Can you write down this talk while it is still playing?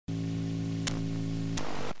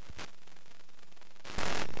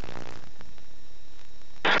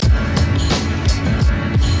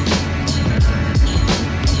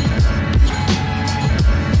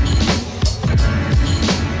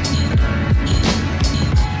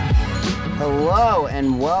Hello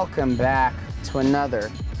and welcome back to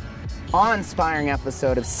another awe-inspiring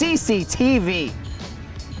episode of CCTV.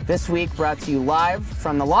 This week brought to you live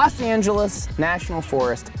from the Los Angeles National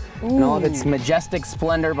Forest and all of its majestic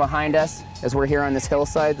splendor behind us as we're here on this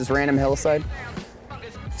hillside, this random hillside.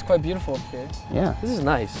 It's quite beautiful up here. Yeah. This is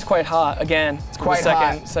nice. It's quite hot. Again, it's quite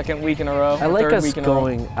hot. Second week in a row. I like third us week in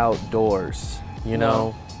going outdoors, you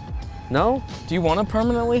know? No? Do you want to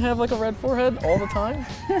permanently have like a red forehead all the time?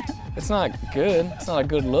 It's not good. It's not a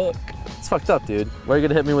good look. It's fucked up, dude. Why are you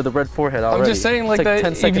gonna hit me with a red forehead already? I'm just saying, like, that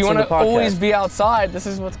 10 if seconds you want into to the podcast. always be outside, this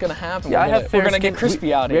is what's gonna happen. Yeah, we're gonna get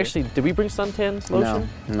crispy out we here. Actually, did we bring suntan lotion?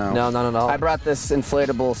 No. I brought this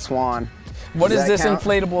inflatable swan. What is this count?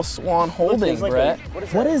 inflatable swan holding, like Brett?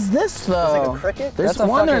 What is this though? It's like a cricket? There's That's a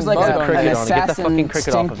one. There's like fucking an bug on it. Get the assassin fucking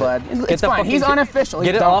cricket stink off of it. bud. Get It's the fine. fucking He's cri- unofficial.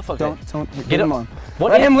 Get it off of it. Don't Get leave it- him alone.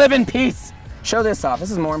 What Let is- him live in peace. Show this off.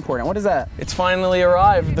 This is more important. What is that? It's finally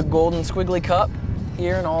arrived. The golden squiggly cup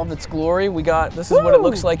here in all of its glory. We got, this is what it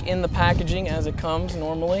looks like in the packaging as it comes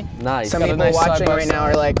normally. Nice. Some got a people nice watching right side-by-side. now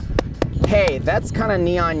are like, hey, that's kind of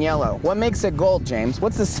neon yellow. What makes it gold, James?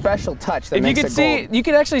 What's the special touch that If you makes could it see, gold? you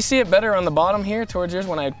could actually see it better on the bottom here towards yours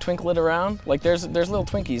when I twinkle it around. Like there's little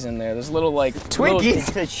Twinkies in there. There's little like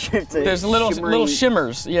Twinkies? There's little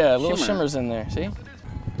shimmers. Yeah, little shimmer. shimmers in there. See?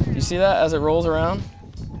 You see that as it rolls around?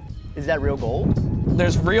 Is that real gold?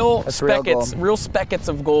 There's real That's real speckets, gold. real speckets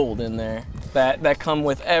of gold in there that come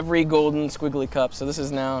with every golden squiggly cup. So this is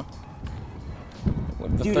now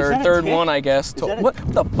the Dude, is that a third tick? one, I guess. Is that a- What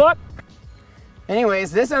the fuck?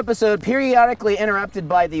 Anyways, this episode periodically interrupted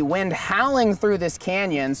by the wind howling through this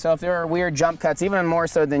canyon. So if there are weird jump cuts, even more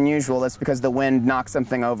so than usual, that's because the wind knocked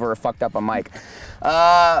something over or fucked up a mic.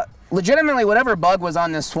 Legitimately, whatever bug was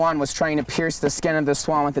on this swan was trying to pierce the skin of the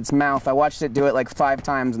swan with its mouth. I watched it do it like 5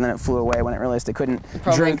 times and then it flew away when it realized it couldn't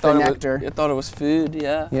drink the nectar. It thought it was food,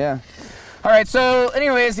 yeah. Yeah. All right, so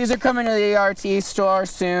anyways, these are coming to the RT store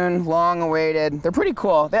soon, long awaited. They're pretty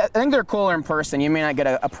cool. I think they're cooler in person. You may not get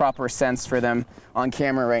a proper sense for them on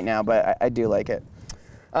camera right now, but I do like it.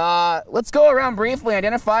 Let's go around briefly,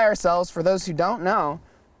 identify ourselves for those who don't know.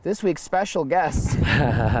 This week's special guest.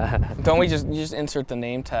 Don't we you just insert the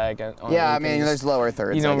name tag on Yeah, I mean, there's lower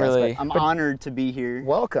thirds. You don't I guess, really. I'm honored to be here. but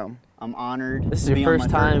welcome. I'm honored. This is to your be on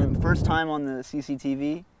first my time- First time on the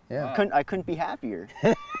CCTV. Yeah. I couldn't be happier.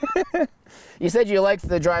 You said you liked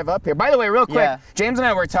the drive up here. By the way, real quick, Yeah. James and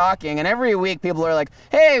I were talking, and every week people are like,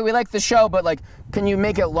 hey, we like the show, but like, can you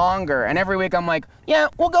make it longer? And every week I'm like, yeah,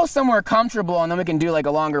 we'll go somewhere comfortable, and then we can do like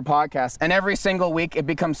a longer podcast. And every single week it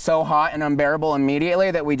becomes so hot and unbearable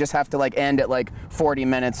immediately that we just have to like end at like 40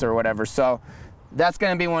 minutes or whatever. So that's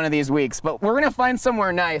gonna be one of these weeks. But we're gonna find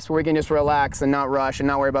somewhere nice where we can just relax and not rush and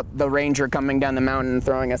not worry about the ranger coming down the mountain and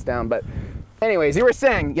throwing us down. But anyways, you were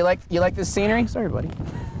saying you like this scenery? Sorry, buddy.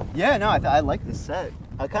 Yeah, no, I like this set.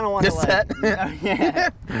 I kind of want to This like. set?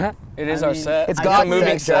 Yeah. It is I our mean, set. It's I God's a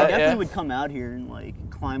moving set, I set. definitely Yeah. would come out here and like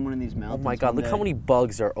climb one of these Oh mountains. my god, look how many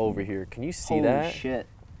bugs are over here. Can you see Holy that? shit.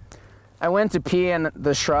 I went to pee in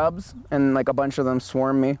the shrubs, and like a bunch of them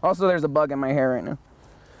swarmed me. Also, there's a bug in my hair right now.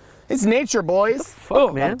 It's nature, boys.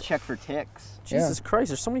 Fuck, man. Check for ticks. Jesus Christ,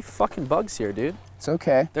 there's so many fucking bugs here, dude. It's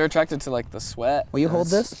okay. They're attracted to like the sweat. Will you hold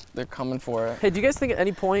this? They're coming for it. Hey, do you guys think at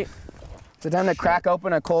any point... Is it time to crack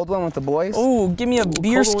open a cold one with the boys? Oh, give me a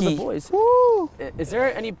beer Cold one with ski. the boys. Woo! Is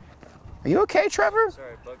there any... Are you okay, Trevor?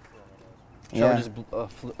 Sorry, bug flew Yeah. Trevor just a bug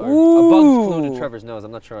flew into Trevor's nose.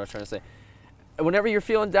 I'm not sure what I was trying to say. Whenever you're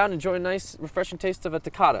feeling down, enjoy a nice, refreshing taste of a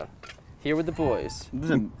Takata. Here with the boys.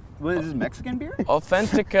 What is this, Mexican beer?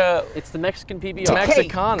 Authentica It's the Mexican PBR. Tex- Kate,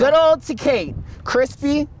 Mexicana. good old Kate.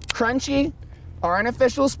 Crispy, crunchy, our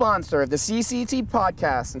unofficial sponsor of the CCT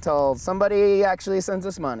podcast until somebody actually sends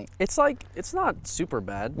us money. It's like, it's not super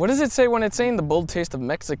bad. What does it say when it's saying the bold taste of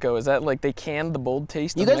Mexico? Is that like they canned the bold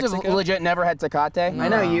taste You of guys Mexico? have legit never had Tecate? I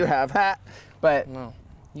know you have, but No.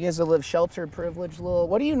 you guys have lived sheltered, privileged little.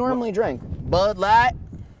 What do you normally drink? Bud Light,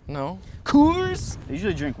 No. Coors, I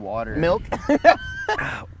usually drink water. milk.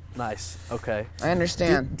 Nice, okay. I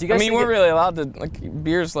understand. Do you I guys mean, think we're really allowed to, like,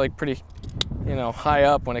 beer's like pretty, high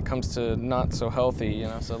up when it comes to not so healthy,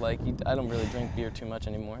 so like, I don't really drink beer too much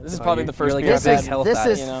anymore. This is probably you're the first like beer a I've big had. health This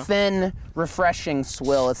addict, is you know? thin, refreshing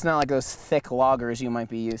swill. It's not like those thick lagers you might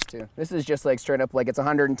be used to. This is just like straight up like it's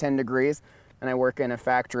 110 degrees and I work in a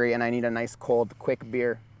factory and I need a nice cold, quick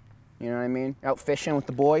beer. You know what I mean? Out fishing with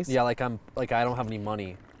the boys. Yeah, I don't have any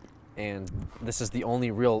money, and this is the only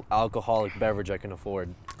real alcoholic beverage I can afford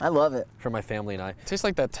I love it. for my family and I. It tastes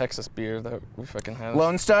like that Texas beer that we fucking had.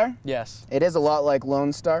 Lone Star? Yes. It is a lot like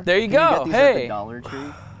Lone Star. There you Can you go. get these at the Hey. Dollar Tree?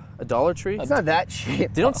 A Dollar Tree? It's not that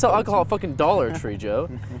cheap. They don't sell alcohol at fucking Dollar Tree, Joe.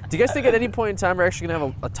 Do you guys think at any point in time we're actually gonna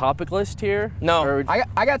have a topic list here? No. Or-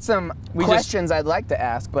 I got some questions I'd like to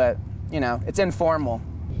ask, but you know, it's informal.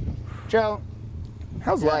 Joe,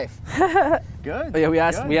 how's life? Good. Oh, yeah, we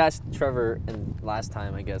Good. asked Trevor and last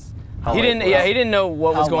time, I guess. how He life didn't. was. Yeah, he didn't know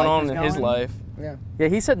what was How going life on is in his going? life. Yeah. Yeah,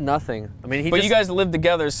 he said nothing. I mean, he But just, you guys live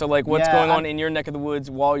together, so like, what's Yeah, going on I'm- in your neck of the woods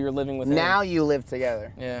while you're living with him? Now you live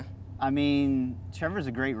together. Yeah. I mean, Trevor's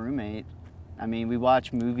a great roommate. I mean, we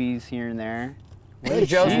watch movies here and there.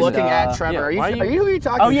 Joe's And, looking at uh, Trevor. yeah, are you? why are you- Who are you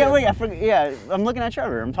talking Oh to? yeah, wait, I forgot. Yeah, I'm looking at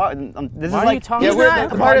Trevor. I'm talking. This Why is are like you talking? He's He's not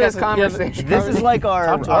not part of this yeah, conversation. this is like our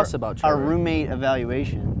Talk to us about our Trevor. roommate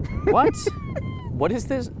evaluation. What? What is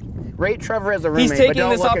this? Rate Trevor as a roommate. He's but taking don't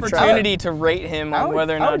this look at Trevor. opportunity to rate him on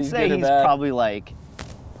whether or I not would he's say good or he's bad. probably like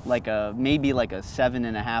a maybe like a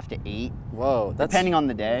 7.5 to 8, Whoa, that's depending on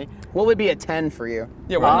the day. What would be a 10 for you?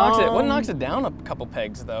 Yeah, what Um, knocks it down a couple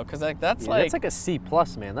pegs though? Because like that's yeah, that's like a C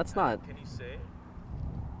plus, man. That's not. Can you say it?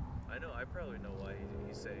 I know, I probably know why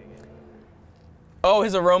he's saying it. oh,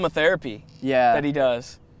 his aromatherapy Yeah. that he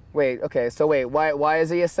does. Wait. Okay. So wait. Why is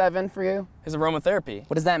he a 7 for you? His aromatherapy.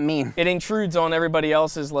 What does that mean? It intrudes on everybody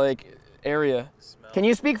else's like area. Can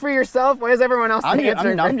you speak for yourself? Why is everyone else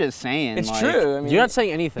answering? I'm just saying. It's like, true. I mean, You're not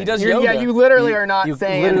saying anything. he does Yeah, yoga. you literally are not You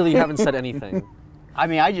saying. literally haven't said anything. I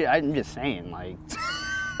mean, I'm just saying. Like,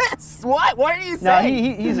 What? What are you no,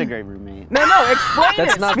 saying? he's a great roommate. No, explain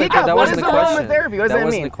That's it. not Speak the- up. that What wasn't is the question. aromatherapy? What does That that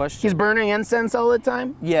wasn't mean? the question. He's burning incense all the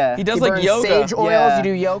time? Yeah. He does He like burns yoga. sage oils, Yeah. you do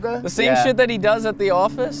yoga? The same Yeah. shit that he does at the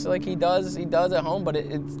office, like he does at home, but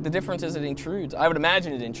it's the difference is it intrudes. I would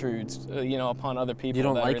imagine it intrudes, upon other people. You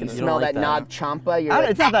don't that like are in it, the- you Smell don't like that that. Nag Champa? You're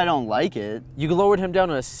It's not that I don't like it. You lowered him down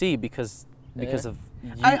to a C because of.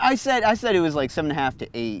 You, I said it was like 7.5 to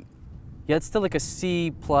 8. yeah, it's still like a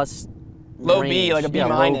C plus. Low B, range. like a B yeah,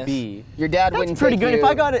 minus. Low B. your dad That's wouldn't pretty take good. you. If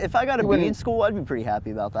I got a B wouldn't- in school, I'd be pretty happy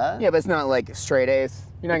about that. Yeah, but it's not like straight A's.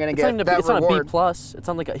 You're not gonna It's get not, even that it's not a B reward. plus. It's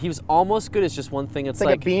on like he was almost good. It's just one thing. It's It's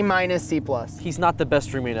like a B minus, C plus. he's not the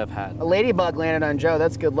best roommate I've had. A ladybug landed on Joe.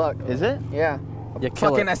 That's good luck. Is it? Yeah. Yeah, kill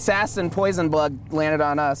Fucking it. assassin poison bug landed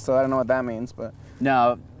on us, so I don't know what that means, but.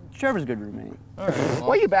 No, Trevor's a good roommate. All right, well,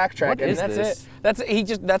 Why are you backtracking? What is that's this?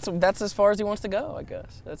 it. That's as far as he wants to go, I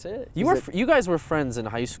guess. That's it. You guys were friends in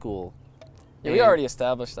high school. Yeah, we already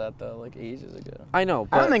established that though, like ages ago. I know,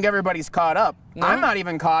 but I don't think everybody's caught up. No? I'm not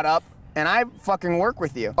even caught up, and I fucking work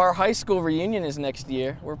with you. Our high school reunion is next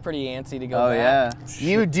year. We're pretty antsy to go Oh back. yeah.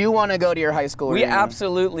 You do want to go to your high school We reunion.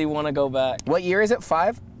 absolutely want to go back. What year is it?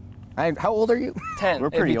 5? How old are you? 10. We're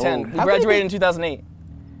It'd be pretty 10. old. We How could it graduated be- in 2008.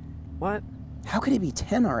 what? How could it be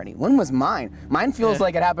 10 already? When was mine? Mine feels Yeah.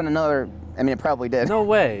 like it happened another. I mean, it probably did. No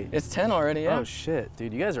way. It's 10 already, yeah. Oh shit,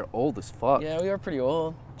 dude, you guys are old as fuck. Yeah, we are pretty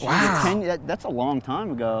old. Wow. That's a long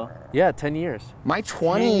time ago. Yeah, 10 years. My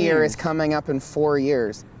 20 year is coming up in 4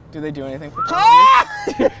 years. Do they do anything for 20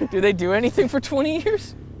 years? Do they do anything for 20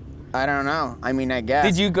 years? I don't know. I mean, I guess.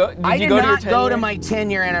 Did you go? Did I you did go to your not 10 go to year? my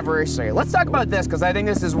 10-year anniversary. Let's talk about this because I think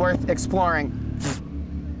this is worth exploring.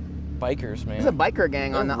 Bikers, man. There's a biker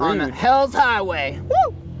gang on the rude. Hell's Highway.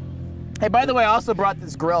 Woo! Hey, by the way, I also brought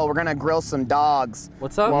this grill. We're gonna grill some dogs.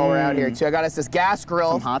 What's up? While we're out here too. I got us this gas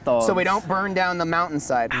grill. Some hot dogs. So we don't burn down the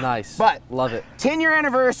mountainside. Nice. But love it. 10-year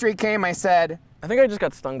anniversary came. I said I think I just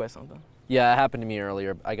got stung by something. Yeah, it happened to me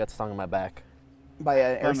earlier. I got stung in my back. by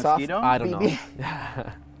an By a airsoft. mosquito? I don't know.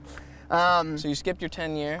 BB. So you skipped your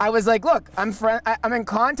 10 year. I was like, look, I'm in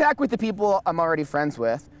contact with the people I'm already friends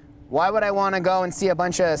with. Why would I want to go and see a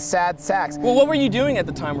bunch of sad sacks? Well, what were you doing at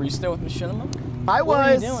the time? Were you still with Machinima? I What were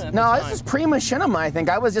you was doing at the no, time? this is pre-machinima. I think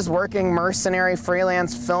I was just working mercenary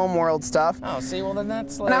freelance film world stuff. Oh, see, well then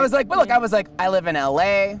that's like. And I was like, but look, I live in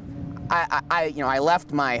LA. I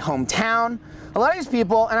left my hometown. A lot of these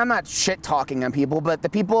people, and I'm not shit talking on people, but the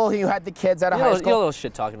people who had the kids out of high You're a school, little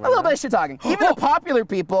shit talking right a little now. bit of shit talking. Even the popular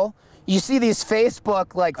people, you see these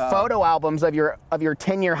Facebook photo albums of your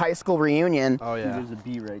 10-year high school reunion. Oh yeah. There's a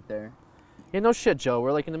B right there. Yeah, no shit, Joe.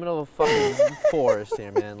 We're like in the middle of a fucking forest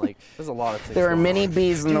here, man. Like, there's a lot of things. There are going many on.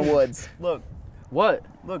 bees in the woods. Look, What?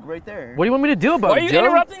 look right there. What do you want me to do about Why are it, you Joe?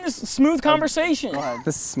 interrupting this smooth conversation? Go ahead.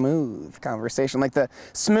 The smooth conversation, like the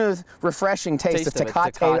smooth, refreshing taste of Taste of it,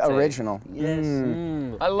 Tecate Tecate. original.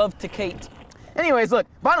 Yes. I love to Kate. Anyways, look,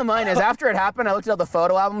 bottom line is after it happened, I looked at all the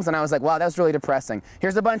photo albums and I was like, wow, that was really depressing.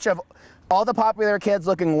 Here's a bunch of all the popular kids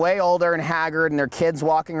looking way older and haggard and their kids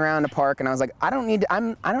walking around the park, and I was like, I don't need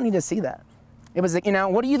to see that. It was like,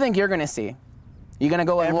 what do you think you're gonna see? You gonna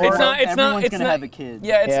go and It's not. Everyone's It's gonna not. have a kid.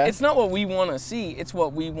 Yeah, Yeah. it's not what we want to see. It's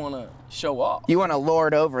what we want to show off. You want to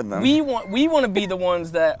lord over them. We want to be the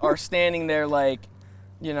ones that are standing there like,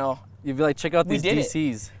 You'd be like, check out We these did it.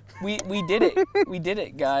 DCs. we did it. We did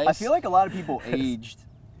it, guys. I feel like a lot of people aged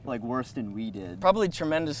like worse than we did. Probably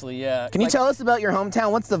tremendously, yeah. Can you tell us about your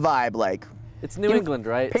hometown? What's the vibe like? It's New England,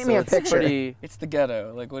 right? paint me a it's picture. Pretty It's the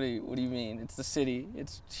ghetto. Like, what do you mean? It's the city.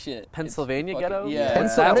 It's shit. Pennsylvania It's ghetto? Yeah.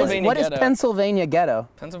 Pennsylvania, what is ghetto. Pennsylvania ghetto?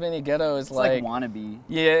 Pennsylvania ghetto is It's like wannabe.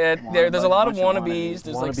 yeah. There's a lot of bunch of wannabes.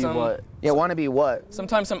 There's like wannabe some. what? Yeah, wannabe what?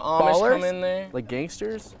 Sometimes some Amish Ballers? come in there. Like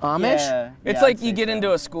gangsters? Amish? Yeah, It's yeah, like I'd you say get so.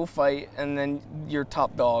 into a school fight and then you're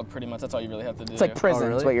top dog. Pretty much, that's all you really have to do. It's like prison,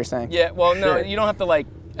 really? is what you're saying. Yeah. Well, no, Shit. you don't have to like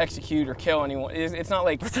execute or kill anyone. It's not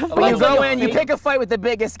like. But you go in, you pick a fight with the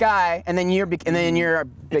biggest guy, and then you're a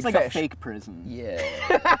big It's like fish. a fake prison. Yeah.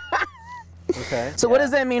 Okay. So what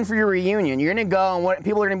does that mean for your reunion? You're gonna go, and what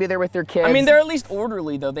people are gonna be there with their kids? I mean, they're at least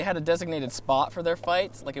orderly though. They had a designated spot for their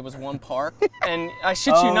fights, like it was one park. And I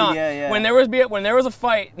shit you Oh, not, yeah, yeah. when there was a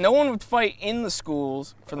fight, no one would fight in the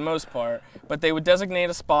schools for the most part, but they would designate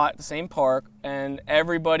a spot, the same park, and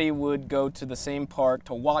everybody would go to the same park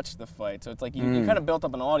to watch the fight. So it's like you kind of built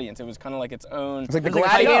up an audience. It was kind of like its own. It's like the It was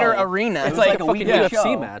like a gladiator show. arena. It It's was like a a Fucking weekend UFC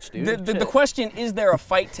show. match, dude. The question, is there a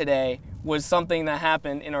fight today, was something that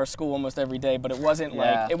happened in our school almost every day, but it wasn't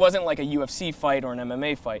Yeah. like a UFC fight or an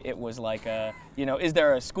MMA fight. It was like is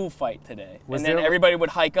there a school fight today? Was and then there- everybody would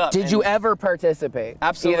hike up. Did and- you ever participate? Either of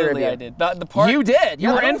Absolutely, you? I did. The park. You did?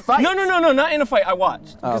 You were in fights? No, not in a fight. I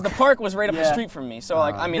watched because Okay. the park was right up the Yeah. street from me. So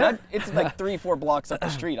like, I mean, it's like 3-4 blocks up the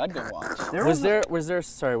street. I'd go watch. Was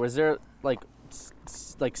there like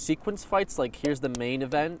like sequence fights? Like here's the main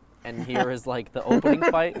event and here is like the opening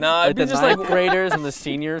fight. No, like it'd be the just ninth like- graders and the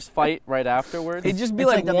seniors fight right afterwards. It'd just be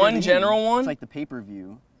It's like the one WWE. general one. It's like the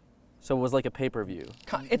pay-per-view. So it was like a pay-per-view.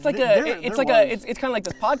 It's like There it's was. kind of like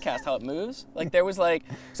this podcast how it moves. Like there was like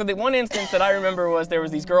so the one instance that I remember was there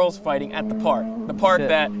was these girls fighting at the park Shit.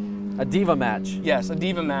 that A diva match. yes a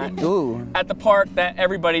diva match Ooh. at the park that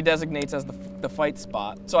everybody designates as the fight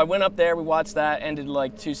spot. So I went up there, we watched that, ended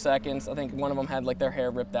like 2 seconds. I think one of them had like their hair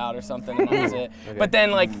ripped out or something, and that was it. Okay. But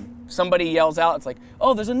then like somebody yells out, it's like,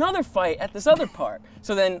 oh, there's another fight at this other park.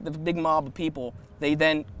 So then the big mob of people, they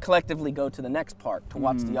then collectively go to the next park to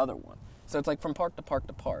watch the other one. So it's like from park to park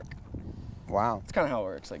to park. Wow. It's kind of how it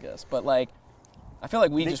works, I guess. But like, I feel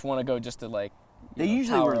like we just want to go just to like. They you know,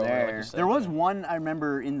 usually tower were over, like there. you said. There was one I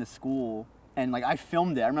remember in the school, and like I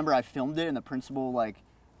filmed it. I remember I filmed it, and the principal like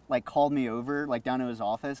called me over like down to his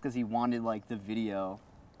office because he wanted like the video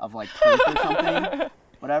of like proof or something,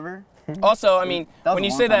 whatever. Also, I mean, That was when a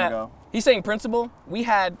you long say time that, ago. he's saying principal. We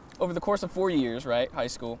had over the course of 4 years, right, high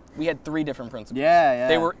school, we had 3 different principals. Yeah, yeah.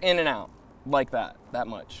 They were in and out like that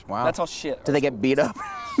much. Wow. That's how shit. Did they get beat up?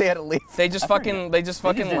 They had to leave. They just fucking didn't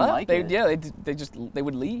left. like They it. yeah, they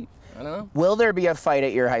would leave. I don't know. Will there be a fight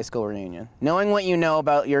at your high school reunion? Knowing what you know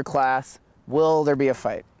about your class, will there be a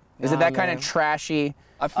fight? Is it Nah, that kind man. of trashy?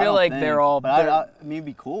 I I feel don't like think, they're all. But I mean, it'd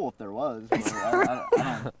be cool if there was. But I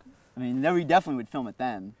don't. I mean, then we definitely would film it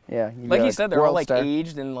then. Yeah. you'd be like you said, they're all world like star.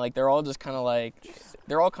 aged and like they're all just kind of like.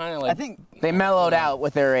 They're all kind of like. I think They mellowed out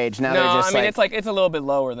with their age. Now No, they're just I mean it's a little bit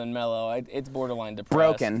lower than mellow. It's borderline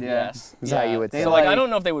depressed. Broken. Yeah. Yes. Is how you would say. So like I like- don't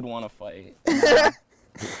know if they would want to fight.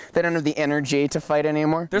 They don't have the energy to fight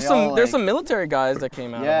anymore. There's They some all, there's like- some military guys that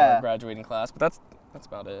came out of Yeah. our graduating class, but that's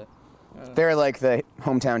about it. They're like the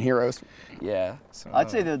hometown heroes. Yeah. So,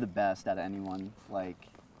 I'd say they're the best out of anyone, like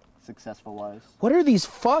successful wise. What are these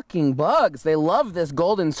fucking bugs? They love this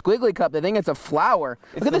golden squiggly cup. They think it's a flower.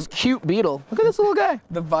 Look at this cute beetle. Look at this little guy.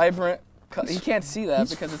 the vibrant. You can't see that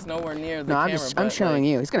because it's nowhere near the No, camera. I'm but, showing like,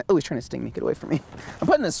 you. He's trying to sting me. Get away from me. I'm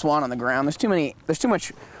putting this swan on the ground. There's too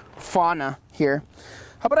much fauna here.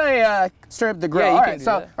 How about I stir up the grill? Yeah, you All can right, do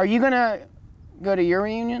so that. are you gonna go to your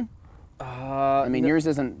reunion? I mean, yours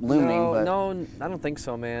isn't looming, no, but no, I don't think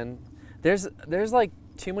so, man. There's like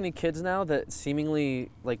too many kids now that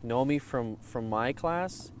seemingly like know me from my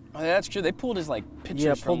class. Oh, yeah, that's true. They pulled his like pictures.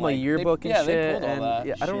 Yeah, from, pulled my like, yearbook and yeah, shit. they pulled all and that.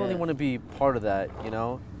 yeah, I don't really shit. want to be part of that, you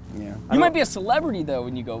know. yeah. You might be a celebrity though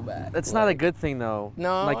when you go back. That's not a good thing though.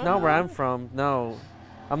 No, Like I not where know. I'm from. No,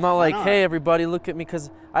 I'm not like, not? hey everybody, look at me,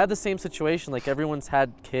 because I have the same situation. Like everyone's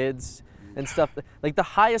had kids and stuff. Like the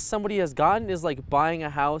highest somebody has gotten is like buying a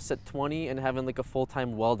house at 20 and having like a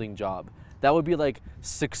full-time welding job. That would be like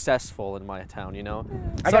successful in my town, you know.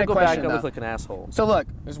 I So got I a go back, question, I look though. like an asshole. So look,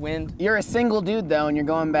 There's wind. you're a single dude though, and you're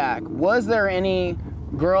going back. Was there any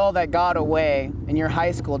girl that got away in your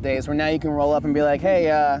high school days where now you can roll up and be like, hey,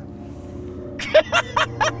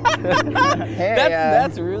 hey,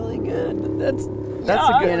 That's really good. That's That's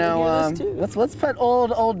a good- you know, I would hear this too. let's put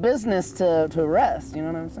old business to rest. You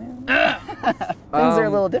know what I'm saying? Things are a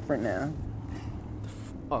little different now.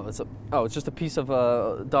 It's just a piece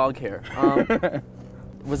of dog hair.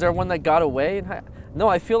 Was there one that got away? No,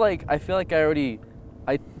 I feel like I already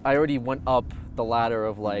I already went up the ladder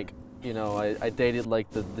of like, you know, I dated like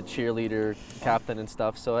the cheerleader captain and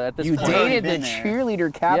stuff. So at this You point, dated the been there.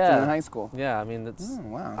 cheerleader captain Yeah. in high school. yeah, I mean, that's, Oh,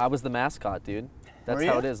 wow. I was the mascot, dude. That's Were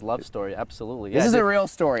how you? it is. Love story, absolutely. This Yeah, is I a did- real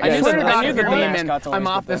story. I knew swear the- to I God, knew if the you're memeing, mascots always I'm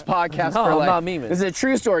off did this that. podcast No, for I'm life. not memeing. This is a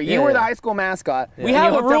true story. Yeah, You were yeah. the high school mascot. We and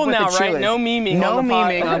have you a hooked up rule with the now, right? cheerleaders. No memeing. No on the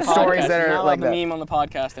memeing on stories podcast. that You're are not like allowed to that. meme on the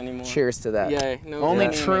podcast anymore. Cheers to that. Yay. No, Only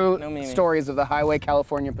no memeing, true no memeing. stories of the Highway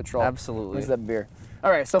California Patrol. Absolutely. Where's that beer?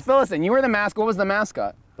 All right, so fill us in. You were the mascot. What was the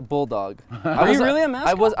mascot? A bulldog. Were you really a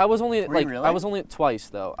mascot? I was only Were you like really? I was only twice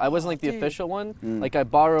though. I wasn't like the official one. Like I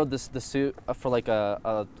borrowed the suit for like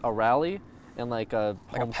a rally and like a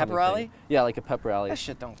Like a homecoming pep thing. rally? Yeah, like a pep rally. That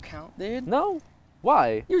shit don't count, dude. No,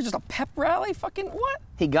 why? You were just a pep rally? Fucking what?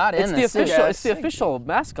 He got in It's the suit. official. Yeah, It's the official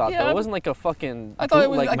mascot Yeah, though. It wasn't like a fucking. I thought it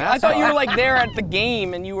was bootleg like, I thought you were mascot. like there at the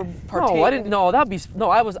game and you were partaking. No, I didn't. No, that'd be. No,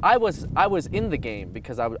 I was in the game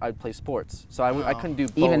because I'd play sports, so I couldn't do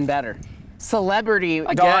both. Even better. Celebrity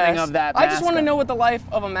I donning guess. of that I just want to mascot. know what the life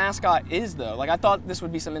of a mascot is, though. Like I thought this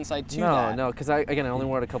would be some insight to that. No, because I only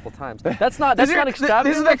wore it a couple times. That's not extravagant.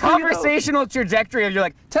 This is the enough for you, though. conversational trajectory of you're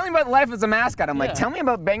like, tell me about life as a mascot. I'm like, Yeah. tell me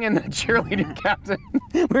about banging the cheerleading captain.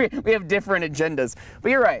 we have different agendas. But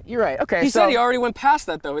you're right. You're right. Okay. He so, said he already went past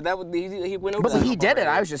that, though. He went over But that. he did it.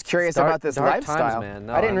 I was just curious Dark- about this dark times, lifestyle. man.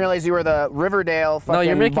 No, I didn't I'm- realize you were the Riverdale fucking No,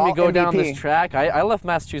 you're making me ball go down MVP. this track. I left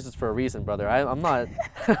Massachusetts for a reason, brother. I'm not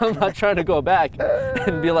I'm not trying to go back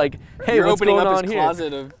and be like, hey, You're what's opening going up on his here?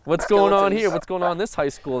 closet of What's going on skeletons. here? What's going on in this high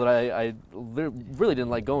school that I really didn't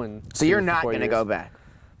like going So you're to for not 4 going to years? go back.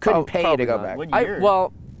 Couldn't pay you to Probably go not. back. What year?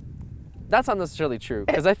 Well, that's not necessarily true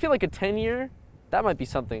because I feel like a 10-year, that might be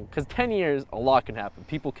something. Because 10 years, a lot can happen.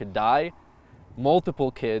 People could die,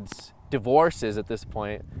 multiple kids, divorces at this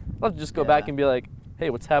point. I'll have to just go back Yeah. and be like, hey,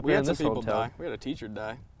 what's We happening in had some this people hotel? die. We had a teacher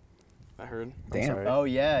die. I heard. Damn. sorry. Oh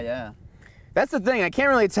yeah. That's the thing. I can't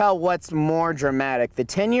really tell what's more dramatic, the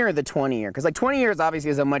 10-year or the 20-year. Because like 20 years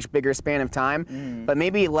obviously is a much bigger span of time, but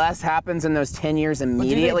maybe less happens in those 10 years But do they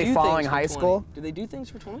immediately do following things for high 20? school. Do they do things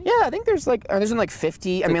for 20? Yeah, I think there's like like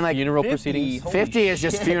 50. I mean like funeral 50. proceedings. Holy 50 is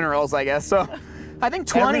just shit. funerals, I guess. So I think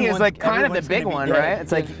 20 is Everyone's- like kind of the everyone's big gonna be one, dead. right?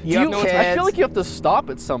 It's like Do you have kids. I feel like you have to stop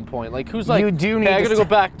at some point. Like, who's like, You do hey, need I to gotta go stop.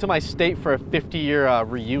 back to my state for a 50-year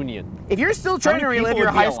reunion. If you're still trying to many relive people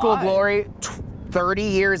your would be high school alive? glory 30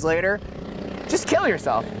 years later, just kill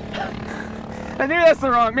yourself. And maybe that's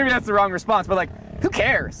the wrong response, but like, who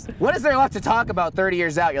cares? What is there left to talk about 30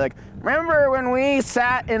 years out? You're like, remember when we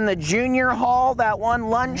sat in the junior hall that one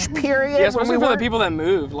lunch period? Yeah, when especially we for the weren't- people that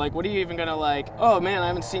moved. Like, what are you even gonna like? Oh man, I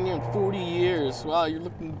haven't seen you in 40 years. Wow, you're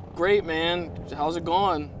looking great, man. How's it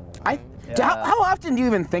going? How often do you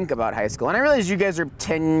even think about high school? And I realize you guys are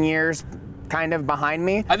 10 years kind of behind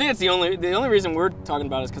me. I think it's the only reason we're talking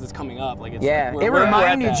about it is because it's coming up. Like, it's Yeah, like, we're it at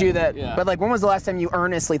reminded you that, Yeah. but like, when was the last time you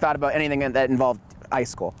earnestly thought about anything that involved high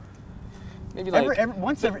school? maybe like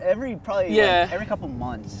Every probably Yeah. like, every couple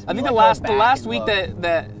months. I think you, the like, go back last and week look.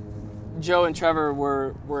 that Joe and Trevor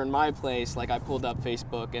were in my place, like I pulled up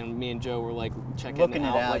Facebook and me and Joe were like checking Looking it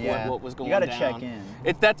out, out, like yeah. what was going You gotta down. check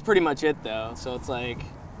in. That's pretty much it though. So it's like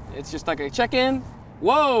it's just like a check in.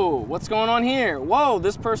 Whoa, what's going on here? Whoa,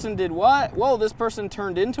 this person did what? Whoa, this person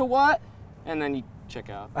turned into what? And then you check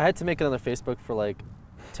out. I had to make another Facebook for like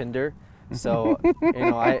Tinder. So,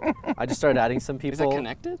 I just started adding some people. Is it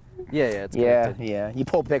connected? Yeah, it's Yeah, connected. yeah. You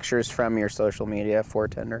pull pictures from your social media for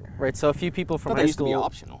Tinder. Right, so a few people from thought that high used to be school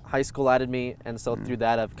optional. added me, and so through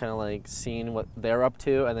that I've kind of like seen what they're up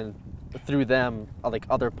to, and then through them like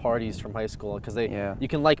other parties from high school, because you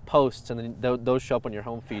can like posts and then those show up on your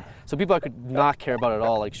home feed. So people I could not care about at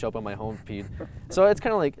all like show up on my home feed. So it's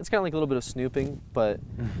kind of like a little bit of snooping, but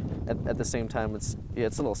at the same time it's a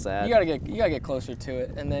little sad. You gotta get closer to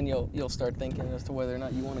it, and then you'll start thinking as to whether or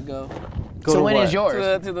not you want to go Go So to when what? is yours?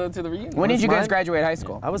 to the reunion. When did you guys mine? graduate high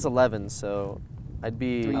school? I was 11, so I'd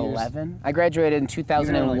be 3 years. 11. I graduated in You have, like,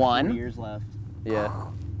 2001. 4 years left. Yeah.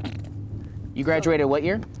 You graduated what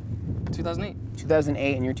year? 2008.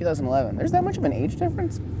 2008, and you're 2011. There's that much of an age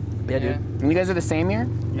difference? Yeah, dude. And you guys are the same year?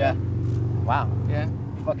 Yeah. Wow. Yeah.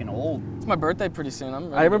 Fucking old. It's my birthday pretty soon. I'm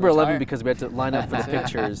ready I remember to 11 retire. because we had to line up for the That's it.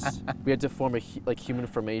 pictures. We had to form like human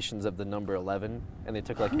formations of the number 11, and they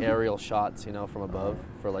took like aerial shots, from above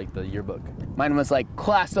for like the yearbook. Mine was like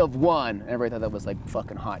class of one. Everybody thought that was like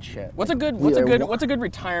fucking hot shit. What's a good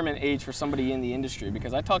retirement age for somebody in the industry?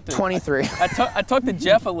 Because I talked to 23. I talked to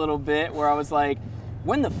Jeff a little bit where I was like,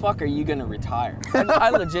 when the fuck are you gonna retire? I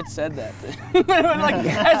legit said that. Like,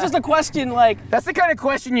 that's just a question. Like, That's the kind of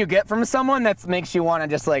question you get from someone that makes you want to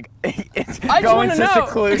just like I just go want to into know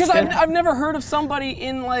seclusion. because I've never heard of somebody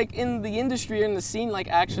in the industry or in the scene like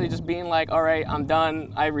actually just being like, all right, I'm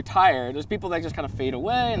done, I retire. There's people that just kind of fade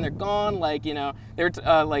away and they're gone. Like, you know, they're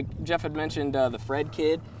like Jeff had mentioned the Fred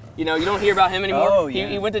kid. You know, you don't hear about him anymore. Oh, yeah.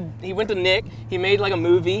 He went to Nick. He made like a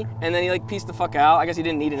movie, and then he like pieced the fuck out. I guess he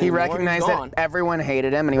didn't need it he anymore. recognized He's gone. that everyone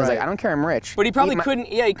hated him, and he was Right. like, I don't care, I'm rich. But he probably Eat my-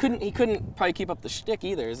 couldn't. Yeah, he couldn't probably keep up the shtick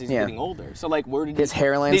either as he's getting older. So like, where did His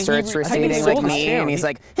hairline did he starts re- I think he receding sold like his me, channel. and he's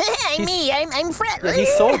like, I'm me, I'm Fred. Yeah, he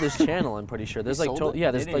sold his channel. I'm pretty sure. There's like, sold it?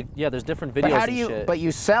 yeah, there's Did like, he? yeah, there's different videos But how do and you? shit. But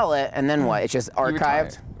you sell it, and then what? It's just He retired,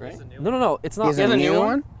 archived. right? No, it's He not. has He has a a new new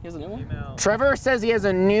one? He has a new one. Came out, Trevor says he has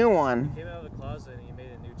a new one. came out of the closet and he made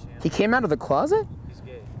a new channel. He came out of the closet? He's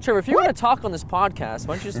gay. Trevor, if you're gonna talk on this podcast,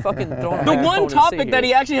 why don't you just fucking throw on The a one microphone and topic sit that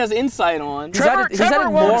here? he actually has insight on. Trevor, he's Trevor added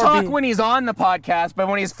won't more talk be- when he's on the podcast, but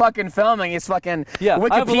when he's fucking filming, he's fucking Yeah, I have a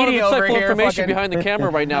lot of Wikipedia over insightful here. information fucking- behind the camera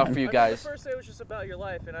right now for you I mean, guys. the first day was just about your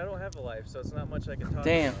life, and I don't have a life, so it's not much I can talk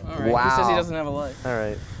Damn. about. All right. Wow. He says he doesn't have a life. All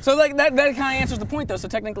right. So like that kind of answers the point though. So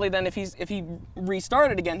technically, then if he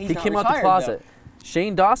restarted again, he's He not came out the retired, closet.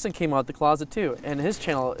 Shane Dawson came out the closet too, and his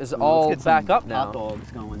channel is all Let's get back some up now. Hot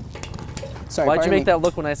dogs going. Sorry, Why'd you pardon make me. that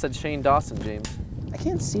look when I said Shane Dawson, James? I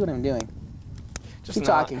can't see what I'm doing. Just Keep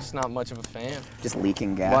not, talking. Just not much of a fan. Just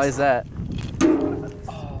leaking gas. Why is that?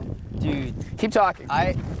 Dude, Keep talking.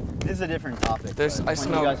 this is a different topic. There's- but I when you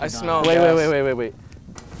smell- guys are I done- smell- Wait, Yes. wait.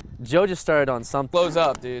 Joe just started on something. Blows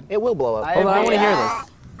up, dude. It will blow up. Hold on, I want to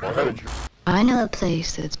hear this. I know a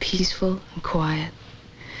place that's peaceful and quiet,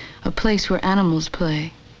 a place where animals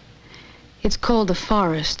play. It's called the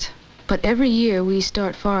forest, but every year we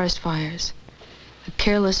start forest fires. A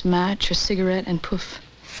careless match, a cigarette, and poof.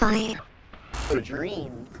 Fire. A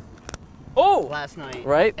dream Oh, last night.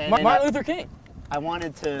 Right? And then Martin Luther King. I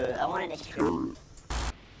wanted to.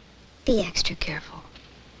 Be extra careful,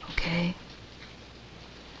 okay?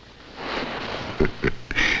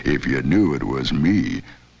 If you knew it was me,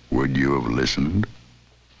 would you have listened?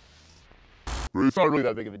 It's not really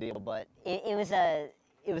that big of a deal, but it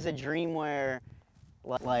was a dream where,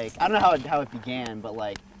 like, I don't know how it began, but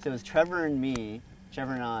like, so it was Trevor and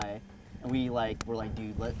I, and we like were like,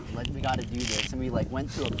 dude, we got to do this, and we like went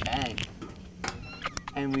to a bank,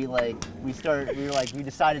 and we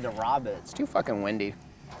decided to rob it. It's too fucking windy.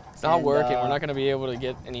 It's not And, working. We're not gonna be able to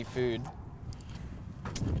get any food.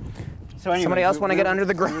 So anyway, Somebody else wanna get under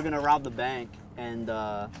the ground? We were gonna rob the bank, and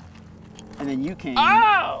then you came.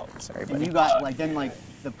 Oh! Sorry, And buddy. you got then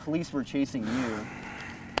the police were chasing you,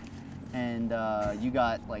 and you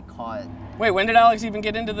got like caught. Wait, when did Alex even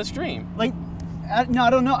get into the stream? Like, no, I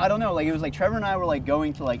don't know. Like it was like Trevor and I were like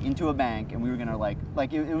going to like into a bank, and we were gonna like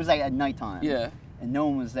it was like at nighttime. Yeah. And no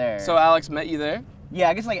one was there. So Alex met you there? yeah,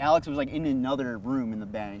 I guess like Alex was like in another room in the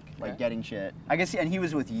bank, like Okay. getting shit. I guess, and he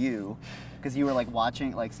was with you, because you were like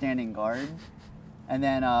watching, like standing guard. And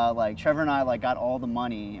then like Trevor and I like got all the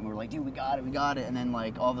money, and we were like, dude, we got it. And then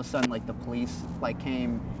like all of a sudden like the police like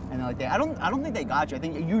came, and like I don't think they got you. I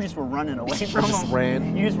think you just were running away from just them.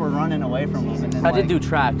 ran. You just were running away from them. And then, I did like, do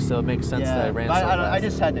tracks, so it makes sense that I ran so but I fast.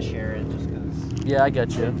 just had to share it just because Yeah, I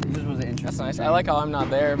get you. it just was an interesting. That's nice. thing. I like how I'm not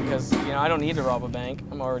there because, you know, I don't need to rob a bank.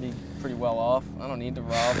 I'm already pretty well off. I don't need to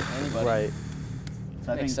rob anybody. Right.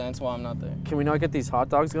 So I Makes think sense why I'm not there. Can we not get these hot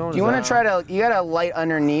dogs going? Do you Is want that- to try to? You gotta light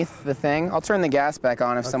underneath the thing. I'll turn the gas back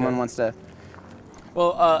on if someone wants to.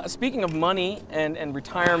 Well, speaking of money and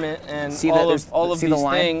retirement and See all that? of See these the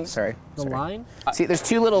line? things. Sorry. The Sorry. line? See, there's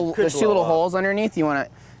two little blow up. holes underneath. You wanna?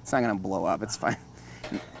 It's not gonna blow up. It's fine.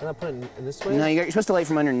 I'm not putting it in this way? No, you're supposed to light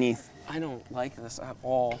from underneath. I don't like this at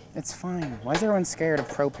all. It's fine. Why is everyone scared of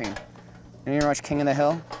propane? You ever watch King of the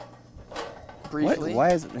Hill? Briefly.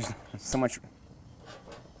 Why is there's so much?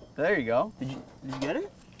 there you go. Did you get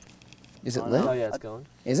it? Is it Oh, lit? Oh, yeah, it's going.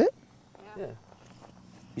 Is it? Yeah.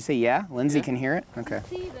 You say yeah? Lindsay Yeah. can hear it? Okay.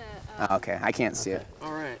 Oh, okay, I can't see it.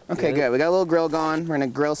 All right. Okay, Good. good. We got a little grill going. We're gonna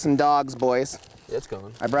grill some dogs, boys. Yeah, it's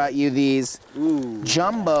going. I brought you these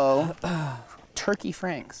jumbo turkey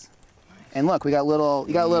franks. And look, we got little,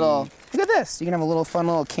 look at this. You can have a little fun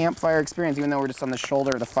little campfire experience even though we're just on the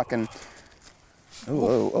shoulder of the fucking,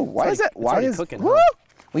 oh, why is that, why already is, cooking, woo! huh?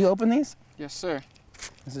 Will you open these? Yes, sir.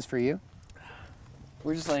 This is for you.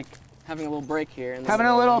 We're just like having a little break here. And Having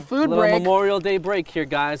a little food Little break. Memorial Day break here,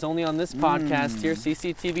 guys. Only on this podcast here,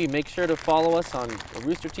 CCTV. Make sure to follow us on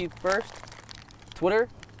Rooster Teeth First, Twitter,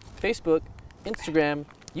 Facebook, Instagram,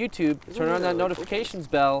 YouTube. Turn on that notifications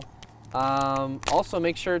bell. Also,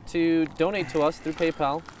 make sure to donate to us through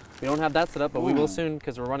PayPal. We don't have that set up, but we will soon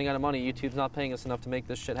because we're running out of money. YouTube's not paying us enough to make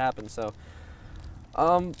this shit happen. So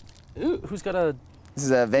Who's got a? This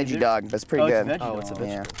is a veggie dog. That's pretty It's a good. veggie Oh, it's a dog.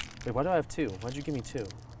 Yeah. Wait, why do I have 2? Why'd you give me 2?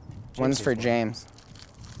 One's for needs one. James.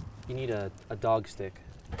 You need a dog stick.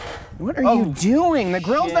 What are you doing? The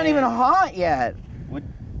grill's not even hot yet. What?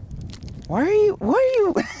 Why are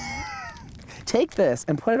you? Take this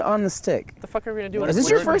and put it on the stick. What the fuck are we gonna do? Is with this it?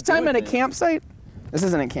 your What are we first time gonna at do a with it? campsite? This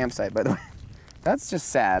isn't a campsite, by the way. That's just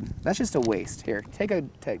sad. That's just a waste. Here, take.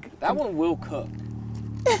 That one will cook.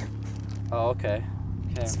 Oh, okay.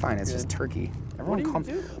 It's fine. It's just turkey. Everyone, do you calm.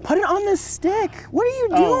 do? Put it on the stick. What are you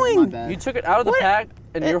Oh, my doing? bad. You took it out of the What? pack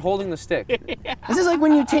and you're holding the stick. This is like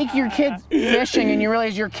when you take your kid fishing and you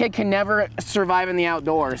realize your kid can never survive in the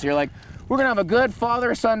outdoors. You're like, we're gonna have a good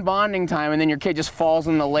father-son bonding time, and then your kid just falls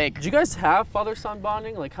in the lake. Did you guys have father-son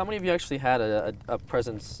bonding? Like, how many of you actually had a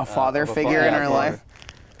presence? A father of a figure father? in Yeah, our father. life.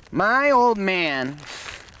 My old man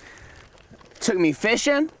took me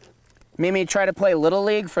fishing, made me try to play Little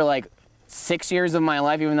League for like 6 years of my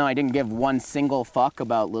life, even though I didn't give one single fuck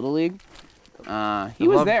about Little League. He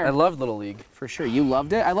was there. I loved Little League. For sure. You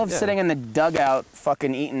loved it? I loved Yeah. sitting in the dugout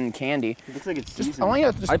fucking eating candy. It looks like it's Just, seasoned. I want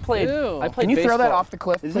you to just, I played. Ew. I played can you throw that baseball. off the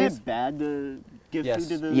cliff, Isn't please? it bad to give Yes. food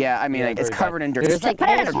to the... Yeah, I mean, Yeah, like, it's very covered bad. in dirt. It It's is like,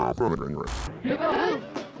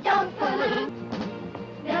 Don't pollute,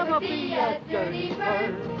 never be a dirty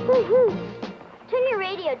bird. Turn your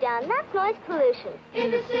radio down. That's noise pollution.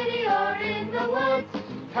 In the city or in the woods,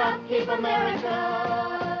 help keep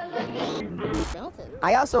America.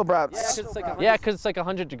 I also brought. Yeah, because it's like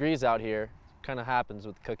 100 degrees out here. Kind of happens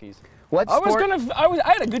with cookies. What I sport?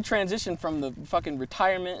 had a good transition from the fucking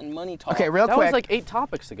retirement and money talk. Okay, real That quick. was like 8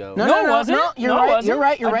 topics ago. No, No, was it? no, you're No, right. was You're it?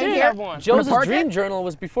 right. You're I right did here. have one. Joe's park dream it? journal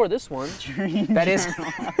was before this one. That is.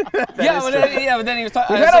 Yeah, but then he was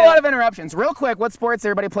talking. We've had a lot of interruptions. Real quick, what sports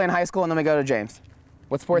everybody play in high school, and then we go to James.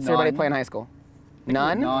 What sports everybody None. play in high school?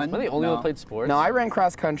 None. None. Am I the only one that played sports? No, I ran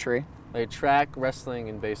cross country. Like track, wrestling,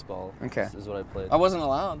 and baseball. Okay. Is what I played. I wasn't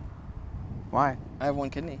allowed. Why? I have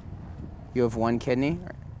one kidney. You have one kidney?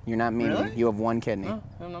 You're not memeing. Really? You have one kidney. No,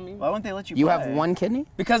 I'm not me. Why wouldn't they let you You play? have one kidney?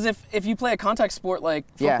 Because if you play a contact sport like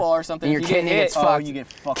Yeah. football or something, And your if you kidney get hit, gets Oh, fucked. you get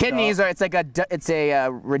fucked Kidneys up. are. It's like a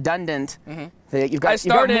redundant. You've got, I you've got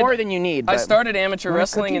started- more than you need. I but- started amateur Want a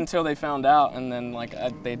wrestling cookie? until they found out, and then like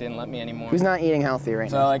they didn't let me anymore. Who's not eating healthy right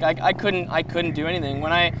So now? like I couldn't do anything.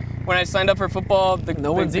 When I signed up for football,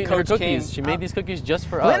 No one's the eating her coach cookies. came. She made these cookies just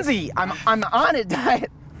for us. Lindsay, I'm on a diet.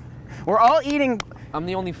 We're all eating. I'm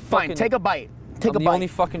the only Fine, fucking. take a bite. Take I'm a the bite. only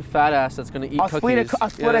fucking fat ass that's gonna eat I'll cookies.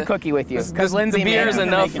 split a cookie with you. Because Lindsay the beer made is them.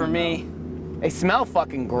 enough making for them, me. They smell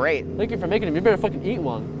fucking great. Thank you for making them. You better fucking eat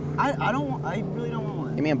one. I don't want... I really don't want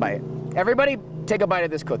one. Give me a bite. Everybody, take a bite of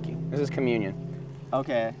this cookie. This is communion.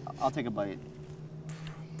 Okay, I'll take a bite.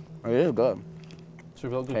 It is good. It's a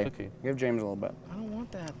real good Hey, cookie. give James a little bit. I don't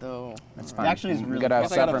want that though. That's fine. actually is We really gotta have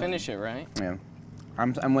Guess I gotta supper. finish it, right? Yeah.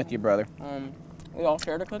 I'm with you, brother. We all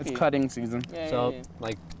shared a cookie. It's cutting season. Yeah, So yeah,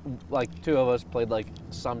 yeah. like 2 of us played like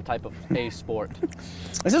some type of a sport.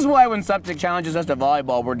 This is why when Subject challenges us to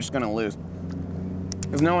volleyball, we're just gonna lose.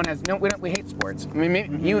 Because no one has we hate sports. I mean,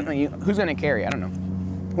 maybe you who's gonna carry? I don't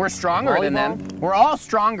know. We're stronger than them. We're all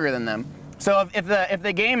stronger than them. So if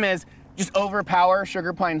the game is just overpower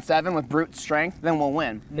Sugar Pine 7 with brute strength, then we'll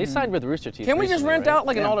win. They signed with Rooster Teeth. Can we just recently, rent right? out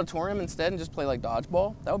like an Yeah. auditorium instead and just play like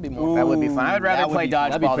dodgeball? That would be more. That would be fun. I would rather That would play be fun.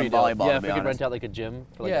 That'd be dodgeball pretty than dope. volleyball. Yeah, to if be we could honest. rent out like a gym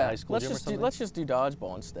for like a high school gym or something. Let's just do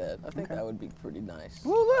dodgeball instead. I think that would be pretty nice. Ooh,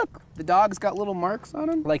 look, the dog's got little marks on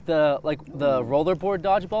him. Like the rollerboard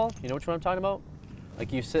dodgeball. You know which one I'm talking about?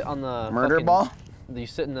 Like you sit on the Murder fucking- ball. You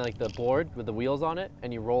sit in the board with the wheels on it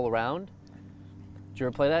and you roll around. Did you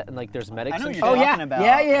ever play that? And like there's medics I know and you're Oh shit. yeah, talking about.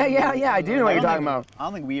 yeah. I do know what you're don't talking think- about. I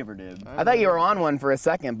don't think we ever did. I thought you were on one for a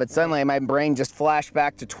second, but suddenly my brain just flashed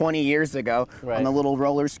back to 20 years ago Right. on the little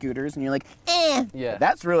roller scooters, and you're like, eh. Yeah.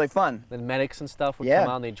 That's really fun. Then medics and stuff would Yeah.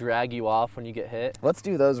 come out and they drag you off when you get hit. Let's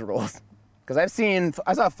do those rules. Because I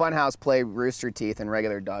saw Funhouse play Rooster Teeth in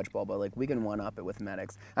regular dodgeball, but like we can one up it with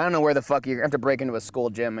medics. I don't know where the fuck you're gonna have to break into a school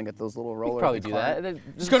gym and get those little You rollers. could probably to do climb.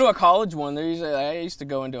 that. Just go to a college one. I used to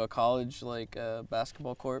go into a college like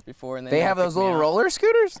basketball court before, and They have never those kicked me little out. roller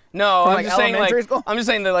scooters? No, From, I'm like, just saying elementary like school? I'm just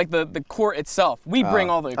saying that like the court itself. We bring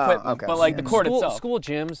all the equipment, okay. but like the court itself. School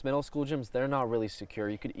gyms, middle school gyms, they're not really secure.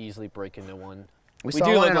 You could easily break into one. We saw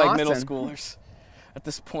do one look in like middle Austin. schoolers at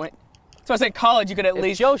this point. So I say college, you could at If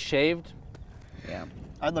least. Joe shaved, Yeah.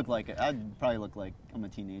 I'd probably look like I'm a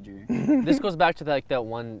teenager. this goes back to that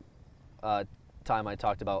one time I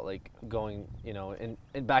talked about like going, in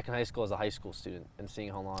back in high school as a high school student and seeing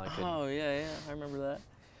how long I could. Oh yeah, I remember that.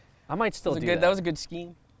 I might still do that. That was a good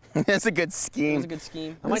scheme. That's a good That scheme. was a good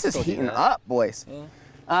scheme. I might This is still do heating that. up, boys. Yeah.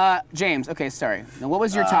 James, okay, sorry. Now, what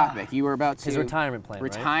was your topic? You were about to... His retirement plan, right?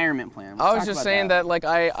 Retirement plan. I was just saying that, like,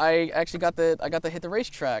 I actually got to hit the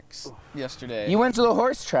racetracks yesterday. You went to the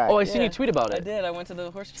horse track. Oh, I seen you tweet about it. I did. I went to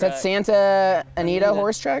the horse track. Is that Santa Anita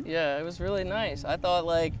horse track? Yeah, it was really nice. I thought,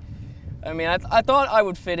 like, I mean, I thought I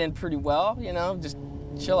would fit in pretty well, you know, just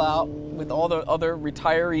chill out with all the other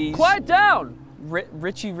retirees. Quiet down!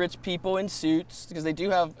 Rich people in suits, because they do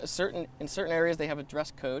have in certain areas they have a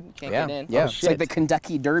dress code. You can't get in. Yeah, Oh, it's like the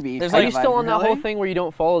Kentucky Derby. Are you still on that whole thing where you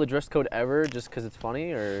don't follow the dress code ever just because it's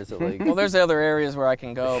funny, or is it like? Well, there's other areas where I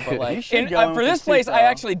can go, but like for this suit, place, though. I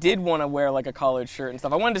actually did want to wear like a collared shirt and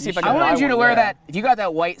stuff. I wanted to see if I could. I wanted you to wear that. that. If you got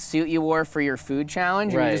that white suit you wore for your food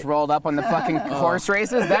challenge, and Right. you just rolled up on the fucking horse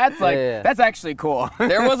races. That's like that's actually cool.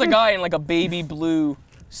 There was a guy in like a baby blue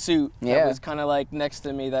suit that Yeah. was kind of like next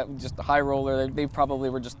to me, that was just a high roller. They probably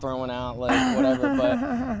were just throwing out like whatever,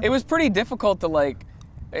 but it was pretty difficult to like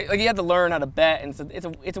you had to learn how to bet, and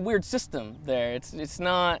it's a weird system there. It's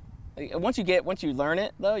not once you learn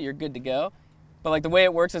it though, you're good to go. But like the way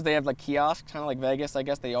it works is they have like kiosks, kind of like Vegas. I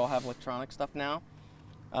guess they all have electronic stuff now.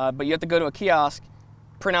 But you have to go to a kiosk,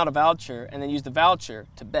 print out a voucher, and then use the voucher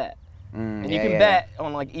to bet. And you can bet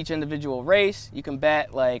on like each individual race. You can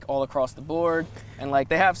bet like all across the board, and like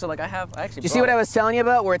they have. So like I actually. Do you see what I was telling you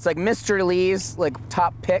about? Where it's like Mr. Lee's like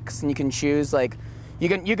top picks, and you can choose like you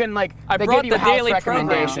can like. I they brought give you the house daily program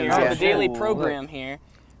recommendations. here. Yeah. The daily program here.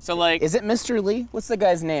 So like. Is it Mr. Lee? What's the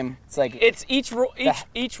guy's name? It's like. It's each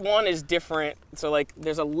one is different. So like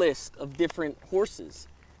there's a list of different horses.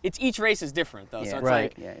 Each race is different though. So it's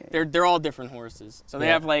Right. like they're all different horses. So they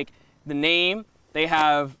have like the name. They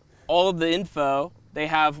have all of the info. They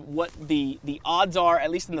have what the odds are, at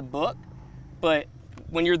least in the book. But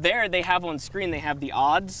when you're there, they have on screen, they have the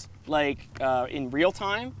odds like in real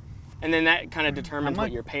time, and then that kind of determines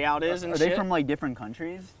what your payout is and Are shit. they from like different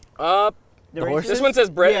countries? This one says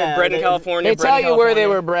bred in California. They bred in tell you where they California.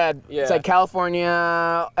 were bred. Yeah. It's like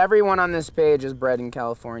California. Everyone on this page is bred in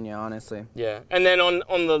California, honestly. Yeah, and then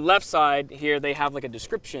on the left side here, they have like a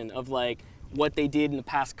description of like what they did in the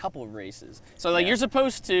past couple of races. So like you're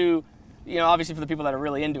supposed to, you know, obviously for the people that are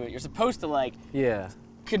really into it, you're supposed to like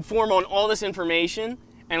conform on all this information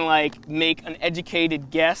and like make an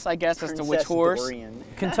educated guess, I guess, as to which horse. Dorian.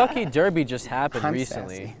 Kentucky Derby just happened I'm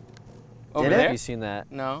recently. sassy. Over Have there? you seen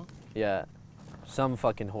that? No. Yeah, some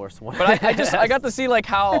fucking horse won. But I got to see like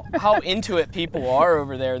how into it people are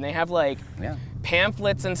over there, and they have like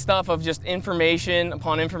pamphlets and stuff of just information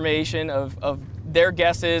upon information of their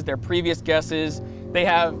guesses, their previous guesses. They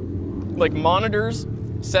have like monitors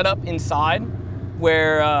set up inside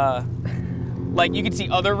where like you can see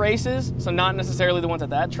other races, so not necessarily the ones at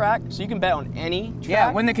that track. So you can bet on any track.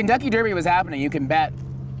 Yeah, when the Kentucky Derby was happening, you can bet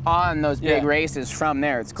on those big races from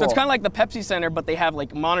there. It's cool. So it's kind of like the Pepsi Center, but they have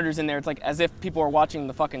like monitors in there. It's like as if people are watching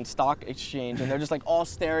the fucking stock exchange, and they're just like all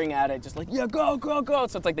staring at it, just like, yeah, go, go, go.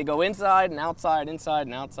 So it's like they go inside and outside, inside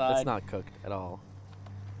and outside. It's not cooked at all.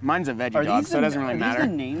 Mine's a veggie dog, so it doesn't really matter. Are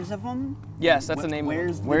these the names of them? Yes, that's the name of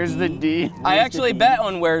it. Where's the D? I actually bet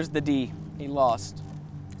on Where's the D. He lost.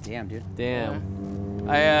 Damn, dude. Damn.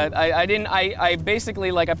 I basically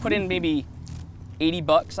like I put in maybe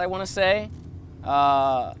 $80, I want to say,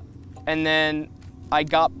 and then I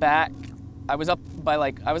got back. I was up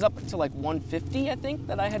to like 150, I think,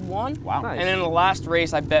 that I had won. Wow. Nice. And in the last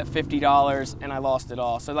race, I bet $50 and I lost it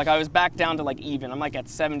all. So like I was back down to like even. I'm like at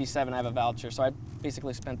 77. I have a voucher, so I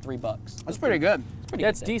basically spent $3. That's pretty good.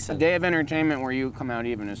 That's A decent. day of entertainment where you come out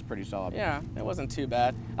even is pretty solid. Yeah, it wasn't too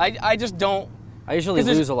bad. I just don't. I usually 'Cause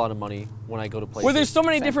there's- lose a lot of money when I go to places. Well, there's so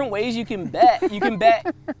many different ways you can bet. You can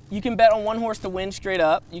bet on one horse to win straight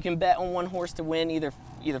up. You can bet on one horse to win either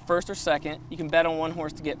first or second. You can bet on one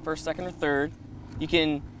horse to get first, second, or third. You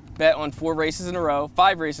can bet on 4 races in a row,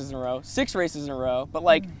 5 races in a row, 6 races in a row. But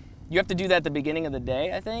like, you have to do that at the beginning of the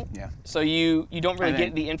day, I think. Yeah. So you don't really I get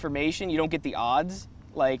think- the information. You don't get the odds.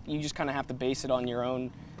 Like, you just kind of have to base it on your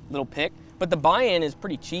own little pick. But the buy-in is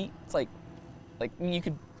pretty cheap. It's like you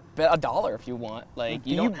could bet $1 if you want. Like,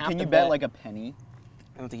 you don't have to Can you bet like a penny?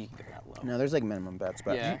 I don't think you can get that low. No, there's like minimum bets,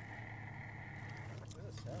 but Yeah.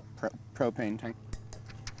 propane tank.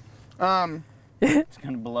 It's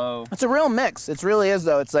gonna blow. It's a real mix. It really is,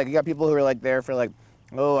 though. It's like you got people who are like there for like,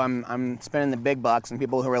 oh, I'm spending the big bucks, and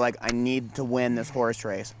people who are like, I need to win this horse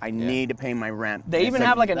race. I need to pay my rent. They And even it's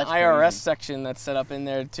have like an that's IRS crazy. section that's set up in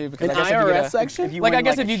there too. Because An I guess if you get IRS a- section? If you Like win, I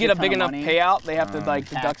guess like, if a you get shit a big ton of enough money, payout, they have to like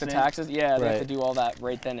deduct the tax it. taxes. Yeah, they have to Right. do all that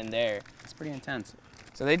right then and there. It's pretty intense.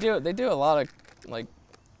 So they do a lot of like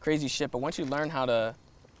crazy shit. But once you learn how to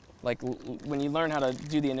like when you learn how to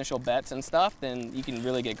do the initial bets and stuff, then you can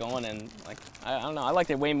really get going. And like I don't know, I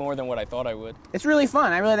liked it way more than what I thought I would. It's really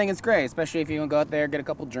fun. I really think it's great, especially if you go out there, get a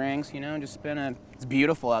couple drinks, you know, just spin a. It's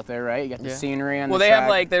beautiful out there, right? You got the scenery on the track. Well, they have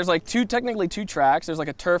like there's like technically two tracks. There's like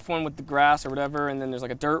a turf one with the grass or whatever, and then there's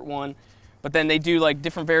like a dirt one. But then they do like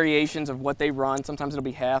different variations of what they run. Sometimes it'll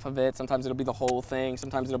be half of it. Sometimes it'll be the whole thing.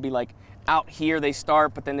 Sometimes it'll be like out here they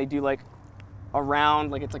start, but then they do like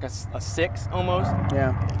around, like it's like a 6 almost.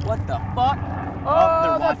 Yeah. What the fuck?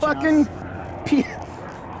 Oh,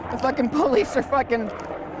 the fucking police are fucking,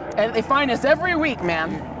 and they find us every week,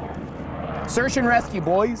 man. Search and rescue,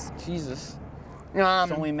 boys. Jesus.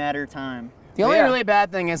 It's only a matter of time. The only really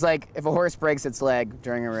bad thing is like if a horse breaks its leg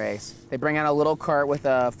during a race, they bring out a little cart with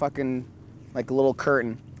a fucking like a little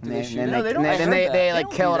curtain. And they like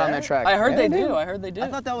kill it on their track. I heard they do. I heard they do. I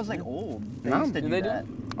thought that was like old. They No. used to do that.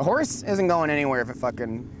 A horse isn't going anywhere if it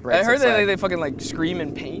fucking breaks I heard its leg. they fucking like scream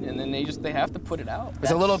in pain, and then they have to put it out.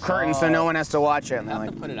 There's a little curtain so no one has to watch it. And They have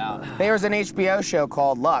like, to put it out. there was an HBO show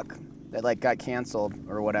called Luck that like got canceled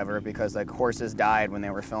or whatever because like horses died when they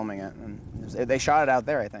were filming it, and they shot it out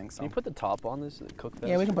there, I think. So. Can you put the top on this? Cook that?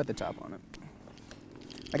 Yeah, we can put the top on it.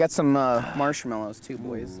 I got some marshmallows too,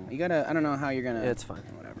 boys. You gotta. I don't know how you're gonna. Yeah, it's fine.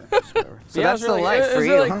 Whatever. Just whatever. So Yeah, that's it was really, the life it for was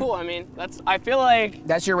you. really Huh? cool. I mean, I feel like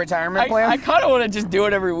That's your retirement plan. I kind of want to just do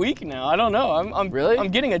it every week now. I don't know. I'm Really? I'm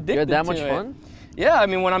getting addicted. You had that to much it. fun? Yeah, I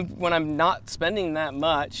mean when I'm not spending that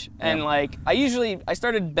much, and like I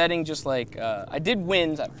started betting just like I did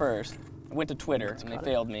wins at first. I went to Twitter and they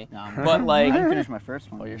failed me. No, But like I didn't finish my first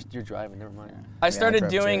one. Oh, you're driving. Never mind. I started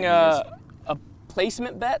drove doing too, a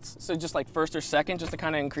placement bets, so just like first or second, just to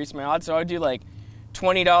kind of increase my odds. So I would do like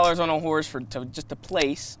 $20 on a horse just to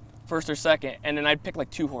place first or second, and then I'd pick like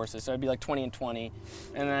 2 horses, so I'd be like 20 and 20,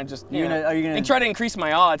 and then I just Are you gonna- and try to increase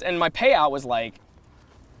my odds. And my payout was like,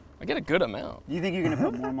 I get a good amount. Do you think you're gonna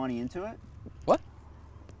put more money into it? What?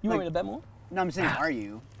 You want Like- me to bet more? No, I'm saying, are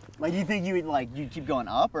you? Like, you think you would you keep going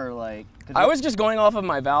up or like? 'Cause I was just going off of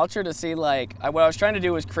my voucher to see like what I was trying to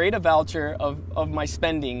do was create a voucher of my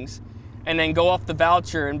spendings, and then go off the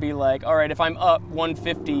voucher and be like, all right, if I'm up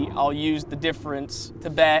 150, I'll use the difference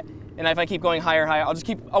to bet, and if I keep going higher,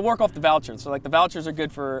 I'll work off the vouchers. So like the vouchers are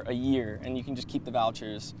good for a year, and you can just keep the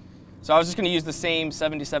vouchers. So I was just gonna use the same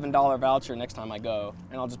 $77 voucher next time I go,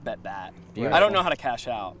 and I'll just bet that. Beautiful. I don't know how to cash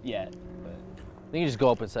out yet, but Then you just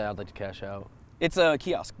go up and say, I'd like to cash out. it's a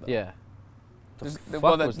kiosk. Though. Yeah. There's-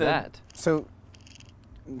 Fuck was that? So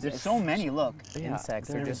There's so many. Look. insects.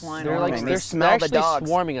 They're just flying They're around. like They they're smell the actually dogs.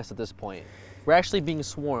 swarming us at this point. We're actually being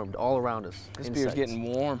swarmed all around us. This beer's getting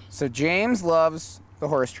warm. So James loves the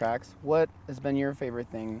horse tracks. What has been your favorite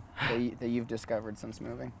thing that you've discovered since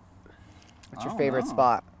moving? What's your I don't favorite know.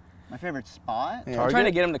 spot? My favorite spot? Yeah. I'm trying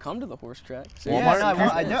to get him to come to the horse track. Yeah,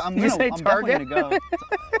 Walmart? no, I'm You say definitely Target? gonna go.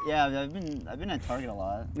 Yeah, I've been at Target a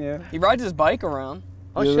lot. Yeah. He rides his bike around.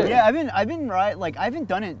 Oh shit. Yeah, I've been I haven't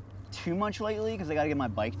done it too much lately because I got to get my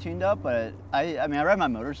bike tuned up. But I mean, I ride my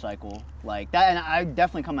motorcycle like that, and I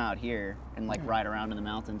definitely come out here and like ride around in the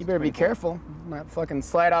mountains. You better It's be pretty cool. careful. Not fucking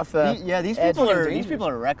slide off the. These edge. people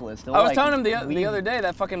are reckless. They'll, I was like, telling him the leave- other day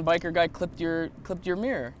that fucking biker guy clipped your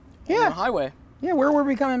mirror. Yeah. On the highway. Yeah, where were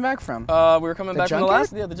we coming back from? We were coming The back from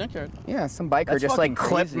junkyard? the junkyard. Yeah, some biker That's just like fucking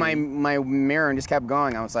clipped crazy. my mirror and just kept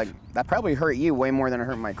going. I was like, that probably hurt you way more than it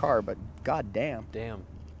hurt my car, but god damn. Damn.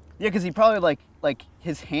 Yeah, because he probably like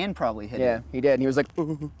his hand probably hit Yeah, it. he did. And he was like,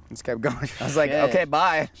 ooh, and just kept going. I was like, Yeah. okay,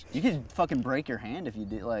 bye. You could fucking break your hand if you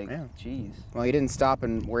did. Like, Yeah. jeez. Well, he didn't stop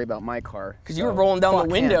and worry about my car. Cause you were rolling down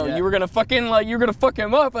the window. yeah. You were gonna fuck him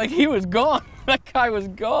up. Like he was gone. That guy was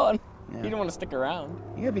gone. Yeah. He didn't want to stick around.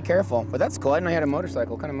 You gotta be careful. But that's cool. I didn't know you had a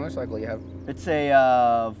motorcycle. What kind of motorcycle you have? It's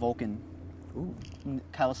a Vulcan. Ooh,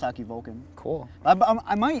 Kawasaki Vulcan. cool.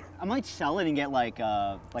 I might sell it and get like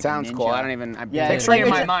a Sounds Ninja. cool. I don't even. I'm Yeah, picturing it in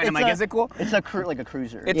it's my a- mind. I'm it's like, a- is it cool? It's like a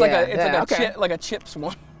cruiser. It's Yeah, okay. like a chips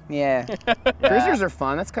one. Yeah. Cruisers are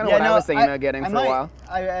fun. That's kind of what I no, was thinking about getting for might- a while.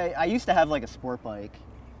 I used to have like a sport bike,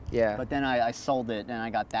 Yeah. but then I sold it and I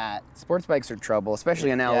got that. Sports bikes are trouble, especially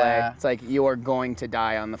in LA. Yeah. It's like you're going to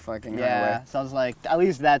die on the fucking Yeah. highway. So I was like, at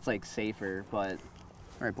least that's like safer. But All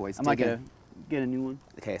right, boys. I might dig in. get a new one.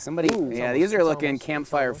 Okay, somebody. Ooh, it's yeah, almost- these are it's looking almost-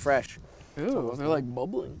 campfire it's fresh. Ooh, they're like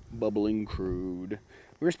bubbling. Bubbling crude.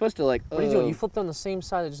 We were supposed to like. What are you doing? You flipped on the same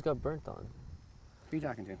side that just got burnt on. Who are you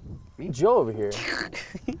talking to? Me? Joe over here.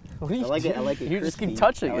 What are you I like it. I doing? like it. You just crispy. keep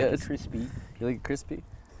touching I like it. crispy. You like it crispy?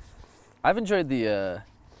 I've enjoyed the. Ow,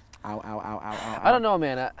 ow, ow, ow, ow. I don't know,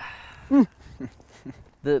 man.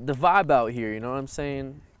 The vibe out here. You know what I'm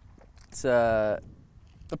saying? It's The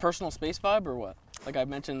personal space vibe or what? Like I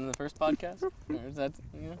mentioned in the first podcast? Or is that,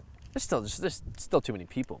 yeah? there's still too many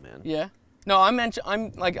people, man. Yeah. No,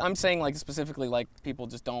 I'm saying like specifically like people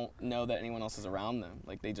just don't know that anyone else is around them.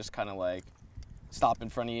 Like they just kind of like stop in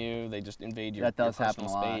front of you. They just invade your personal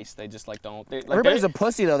space. They just like don't. Like, everybody's a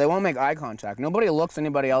pussy though. They won't make eye contact. Nobody looks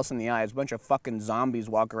anybody else in the eyes. A bunch of fucking zombies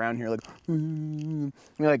walk around here like, you're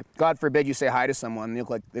like, God forbid you say hi to someone. They look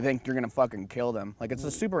like they think you're gonna fucking kill them. Like it's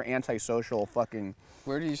a super antisocial fucking.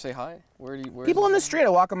 Where do you say hi? People in the street. I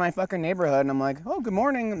walk in my fucking neighborhood and I'm like, oh, good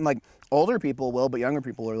morning. And, like older people will, but younger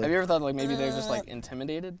people are like. Have you ever thought like maybe they're just like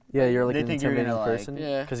intimidated? Yeah, you're like They an think you're intimidating gonna, like- person.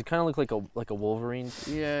 Yeah. Because you kind of look like a Wolverine.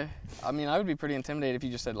 Yeah. I mean, I would be pretty intimidated if you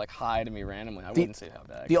just said like hi to me randomly. I wouldn't say how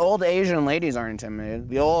bad. The old Asian ladies aren't intimidated.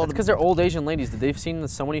 The old. Because they're old Asian ladies. They've seen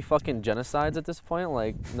so many fucking genocides at this point.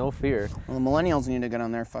 Like no fear. Well, the millennials need to get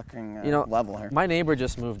on their fucking level here. My neighbor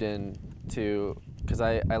just moved in to, because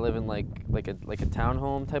I live in like a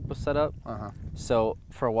townhome type of setup. So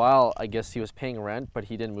for a while, I guess he was paying rent, but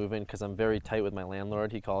he didn't move in because I'm very tight with my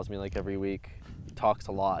landlord. He calls me like every week. He talks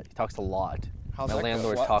a lot. How's My that go?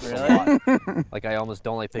 landlord What? talks a lot. Like I almost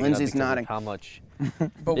don't like picking Lindsay's up because nodding. of how much.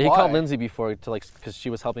 But He why? called Lindsay before to like, because she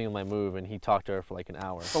was helping with my move, and he talked to her for like an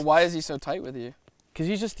hour. But why is he so tight with you? Because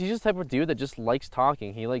he's just the type of dude that just likes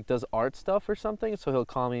talking. He like does art stuff or something, so he'll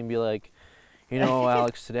call me and be like, you know,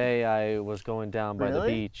 Alex, today I was going down by the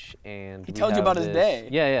Really? beach and He we told you have about his this." day?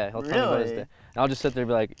 Yeah, he'll tell me about his Really? day. And I'll just sit there and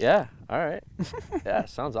be like, yeah, all right. Yeah,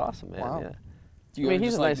 sounds awesome, man. Wow. Yeah. Do you I mean, ever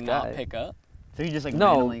he's just a like nice not guy. pick up? So you just like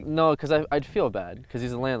No, randomly. because I'd feel bad because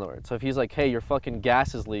he's a landlord. So if he's like, hey, your fucking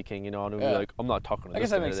gas is leaking, you know, I'm gonna be Yeah. like, I'm not talking to I this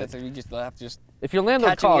guess that guy makes today." sense. You just have to just. If your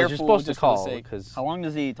landlord catch an calls, you're earful supposed to just for the call sake. because How long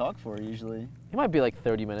does he talk for usually? he might be like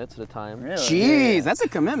 30 minutes at a time. Really? Jeez, that's a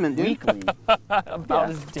commitment, dude. Weekly. About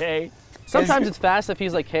his day. Sometimes it's fast if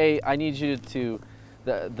he's like, hey, I need you to,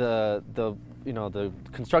 the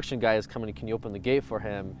construction guy is coming, can you open the gate for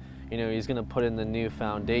him? You know, he's gonna put in the new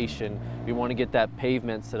foundation. We wanna get that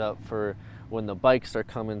pavement set up for when the bikes are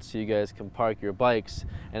coming so you guys can park your bikes.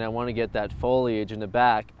 And I wanna get that foliage in the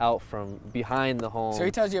back out from behind the home. So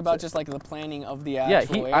he tells you about just like the planning of the Yeah,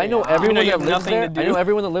 actual area. I know everyone Even though you that have lives nothing there. to do. I know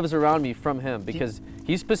everyone that lives around me from him because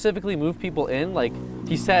he specifically moved people in. Like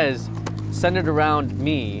he says, centered around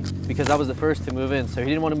me because I was the first to move in. So he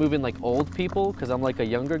didn't want to move in like old people because I'm like a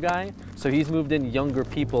younger guy. So he's moved in younger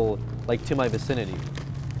people like to my vicinity.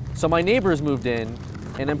 So my neighbor's moved in,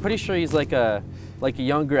 and I'm pretty sure he's like a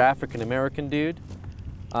younger African American dude.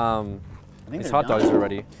 I think His they're hot dogs done. are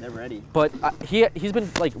ready. They're ready. But he's been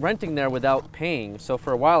like renting there without paying. So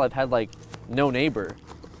for a while I've had like no neighbor,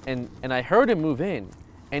 and I heard him move in,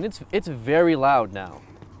 and it's very loud now.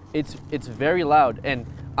 It's very loud, and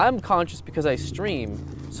I'm conscious because I stream,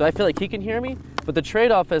 so I feel like he can hear me. But the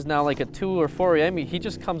trade-off is now like at 2 or 4 a.m. He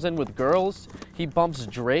just comes in with girls. He bumps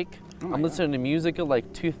Drake. I'm listening to music at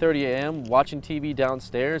like 2:30 a.m. watching TV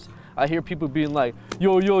downstairs. I hear people being like,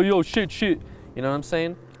 yo, shit. You know what I'm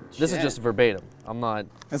saying? This is just verbatim. I'm not.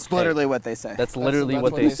 That's literally what they say. That's literally that's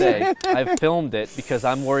what what they they say. I've filmed it because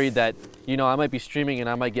I'm worried that, you know, I might be streaming and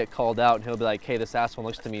I might get called out and he'll be like, hey, this asshole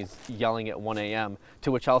next to me is yelling at 1 a.m.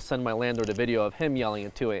 To which I'll send my landlord a video of him yelling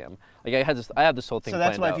at 2 a.m. Like I have this whole thing So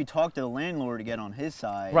that's planned why out. if you talk to the landlord to get on his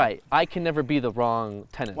side. Right. I can never be the wrong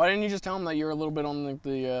tenant. Why didn't you just tell him that you're a little bit on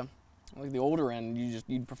the older end?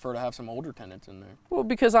 You'd prefer to have some older tenants in there. Well,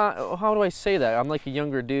 because how do I say that? I'm like a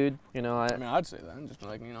younger dude, you know. I mean, I'd say that. Just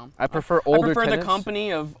like, you know. I prefer older I prefer tenants. the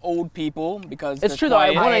company of old people because It's they're true though.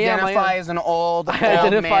 At quiet. 1 I a.m. identify as an old I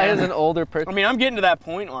identify man. as an older person. I mean, I'm getting to that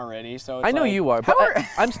point already, so it's I know like, you are, but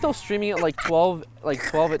I'm still streaming at like 12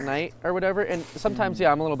 at night or whatever, and sometimes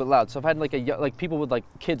yeah, I'm a little bit loud. So if I had like people with like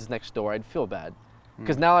kids next door, I'd feel bad.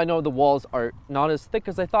 Because now I know the walls are not as thick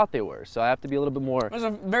as I thought they were, so I have to be a little bit more. There's a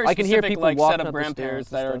very I can hear specific people like walking set of up the grandparents stairs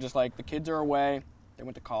and that are stuff. just like the kids are away, they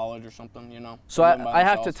went to college or something, you know. So living by I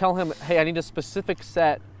have to themselves. tell him, hey, I need a specific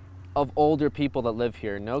set of older people that live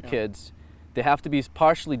here, no kids. They have to be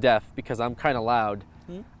partially deaf because I'm kind of loud.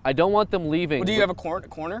 I don't want them leaving. Well, do you have a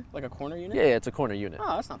corner? Like a corner unit? Yeah, it's a corner unit.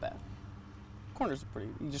 Oh, that's not bad. Corner's pretty.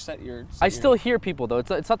 You just set your. I still hear people though.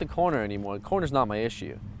 It's not the corner anymore. The corner's not my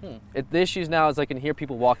issue. The issues now is I can hear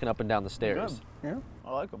people walking up and down the stairs. Yeah,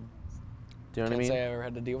 I like them. Do you know what I Can't mean? say I ever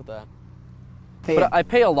had to deal with that. But I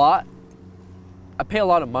pay a lot. I pay a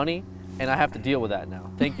lot of money, and I have to deal with that now.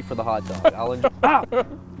 Thank you for the hot dog. I'll enjoy.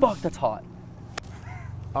 Fuck, that's hot.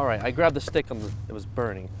 All right, I grabbed the stick and it was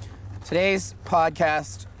burning. Today's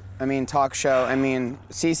podcast, talk show,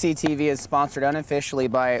 CCTV is sponsored unofficially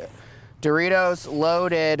by Doritos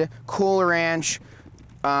Loaded Cool Ranch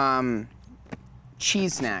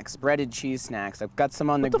cheese snacks, breaded cheese snacks. I've got some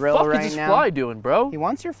on the grill What the fuck right is this now. fly doing, bro? He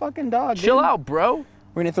wants your fucking dog, Chill dude. out, bro.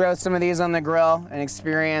 We're gonna throw some of these on the grill and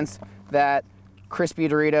experience that crispy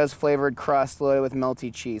Doritos flavored crust loaded with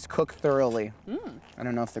melty cheese, cooked thoroughly. I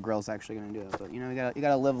don't know if the grill's actually gonna do it, but you know, you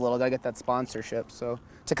gotta live a little, gotta get that sponsorship. So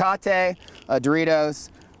Tecate, Doritos.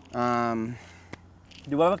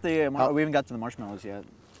 Dude, what about the? We haven't got to the marshmallows yet.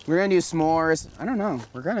 We're gonna do s'mores. I don't know.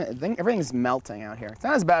 I think everything's melting out here. It's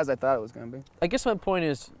not as bad as I thought it was gonna be. I guess my point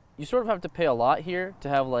is, you sort of have to pay a lot here to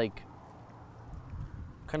have like,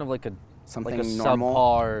 kind of like a Something like a normal.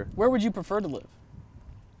 subpar, Where would you prefer to live?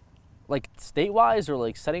 like state-wise or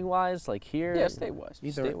like setting-wise, like here. Yeah, state-wise.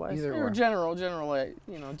 State-wise. Either Or or.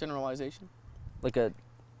 generalization. Like a,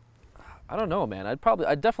 I don't know, man. I'd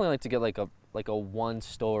definitely like to get like a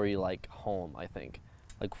one-story like home. I think,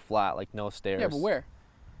 like flat, like no stairs. Yeah, but where?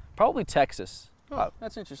 Probably Texas. Oh,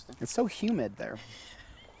 that's interesting. It's so humid there.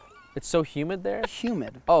 It's so humid there.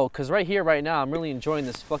 Humid. Oh, cause right here, right now, I'm really enjoying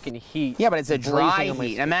this fucking heat. Yeah, but it's a dry blazing on my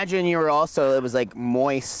heat. skin. Imagine you were also, it was like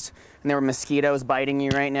moist, and there were mosquitoes biting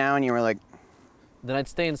you right now, and you were like, Then I'd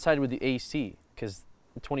stay inside with the AC, cause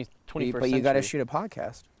the 21st but century. you gotta shoot a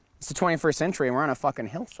podcast. It's the 21st century, and we're on a fucking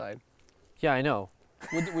hillside. Yeah, I know.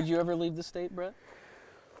 Would you ever leave the state, Brett?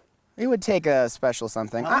 It would take a special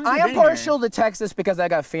something. How long I have you am been partial to Texas because I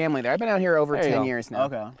got family there. I've been out here over There you 10 go. years now.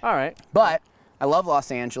 Okay. All right. But I love Los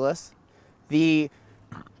Angeles. The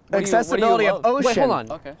What do you accessibility of love? ocean. Wait, hold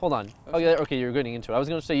on. Okay. Hold on. Okay, you're getting into it. I was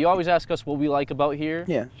gonna say you always ask us what we like about here.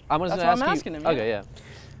 Yeah. I'm just That's gonna what I'm ask asking you. him, yeah. Okay, yeah.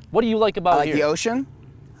 What do you like I about like here? the ocean.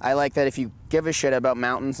 I like that if you give a shit about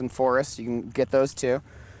mountains and forests, you can get those too.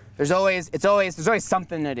 There's always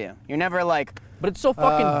something to do. You're never like, But it's so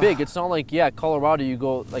fucking big. It's not like, yeah, Colorado, you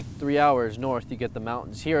go like 3 hours north, you get the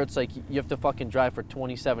mountains. Here, it's like you have to fucking drive for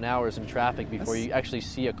 27 hours in traffic before you actually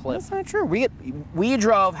see a cliff. that's not true. We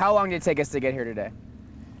drove, how long did it take us to get here today?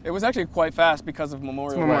 It was actually quite fast because of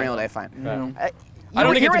Memorial It's Day. Memorial Day, fine. I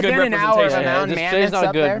don't think it's a good within an hour of representation. a mountain today's madness not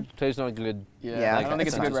up good. there. Today's not good. Yeah, I don't think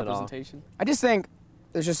it's a good sense at all. representation. I just think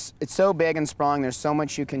it's so big and sprawling. There's so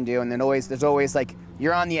much you can do, and then there's always like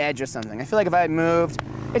you're on the edge of something. I feel like if I had moved,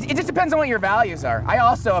 it just depends on what your values are. I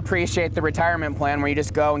also appreciate the retirement plan where you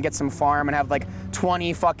just go and get some farm and have like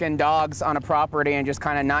 20 fucking dogs on a property and just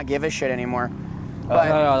kind of not give a shit anymore. But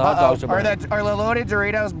the hot dogs are burning. are the loaded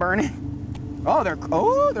Doritos burning? Oh,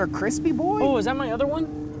 they're crispy, boy. Oh, is that my other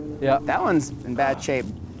one? Yeah. That one's in bad shape.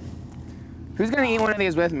 Who's gonna eat one of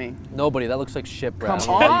these with me? Nobody. That looks like shit, Brad. Come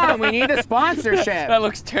on, we need a sponsorship. That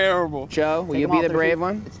looks terrible. Joe, will Take you them be off the their brave feet.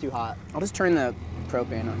 one? It's too hot. I'll just turn the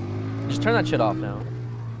propane on. Just turn that shit off now.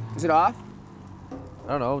 Is it off?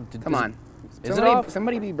 I don't know. Come on. Is it off?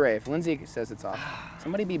 Somebody be brave. Lindsay says it's off.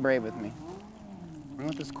 Somebody be brave with me. I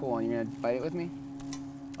want this cool. You're gonna bite it with me?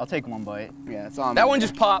 I'll take one bite. Yeah, it's on. That one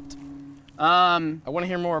just popped. I I want to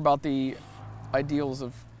hear more about the ideals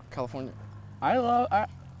of California.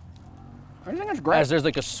 just think it's great. As there's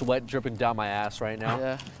like a sweat dripping down my ass right now.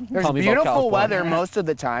 Yeah. There's Tell me about beautiful California. weather most of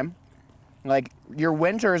the time. Like your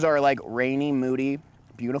winters are like rainy, moody,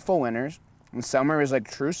 beautiful winters. And summer is like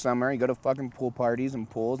true summer. You go to fucking pool parties and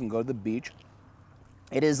pools and go to the beach.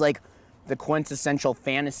 It is like the quintessential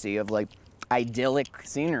fantasy of like idyllic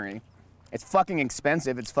scenery. It's fucking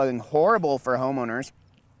expensive. It's fucking horrible for homeowners.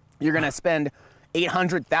 You're gonna spend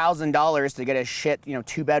 $800,000 to get a shit,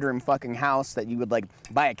 2-bedroom fucking house that you would like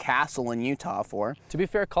buy a castle in Utah for. To be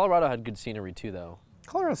fair, Colorado had good scenery too, though.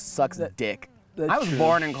 Colorado sucks dick. I was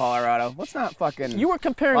born in Colorado. Let's not fucking. You were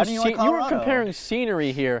comparing. Why do you like you were Colorado? comparing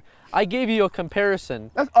scenery here. I gave you a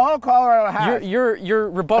comparison. That's all Colorado has. Your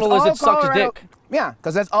rebuttal That's is all it sucks Colorado- dick. Yeah,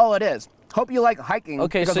 because that's all it is. Hope you like hiking.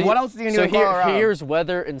 Okay, because so what else do you do so in Colorado? here's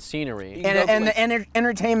weather and scenery. and the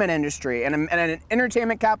entertainment industry and an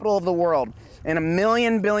entertainment capital of the world and a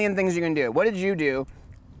million billion things you can do. What did you do?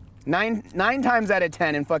 Nine times out of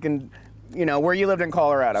 10 in fucking, where you lived in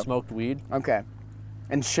Colorado. Smoked weed. Okay.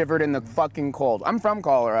 And shivered in the fucking cold. I'm from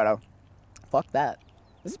Colorado. Fuck that.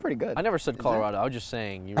 This is pretty good. I never said Colorado. I was just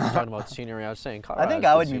saying you were talking about scenery. I was saying I Colorado. think has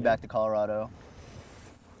I good would scenery. move back to Colorado.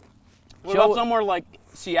 What about somewhere like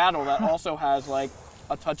Seattle that also has like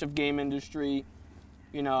a touch of game industry?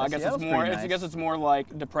 I guess Seattle's it's more. pretty I nice. guess it's more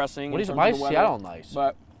like depressing. What in is terms why of is the weather. Seattle nice?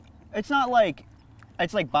 But It's not like,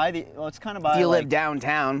 it's like by the. Well, it's kind of by. Do you like, live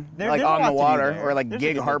downtown, there's like a on lot the to do water, there. or like There's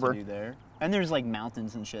Gig a good bit Harbor? to do there. And there's like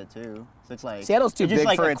mountains and shit too. So it's like Seattle's too it's just big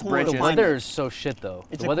like for a its cooler bridges. The climate. weather is so shit though.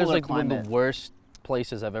 It's The a weather's cooler like one of climate. the worst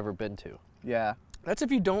places I've ever been to. Yeah. that's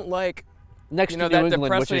if you don't like. Next to that New England,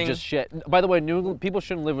 which depressing- is just shit. By the way, New England people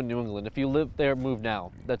shouldn't live in New England. If you live there, move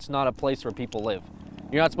now. That's not a place where people live.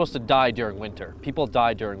 You're not supposed to die during winter. People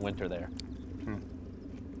die during winter there.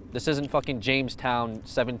 This isn't fucking Jamestown,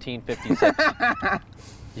 1756.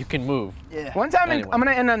 You can move. Yeah. One time, Anyway. I'm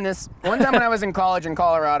gonna end on this. One time when I was in college in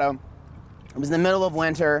Colorado, it was in the middle of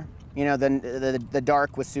winter. You know, the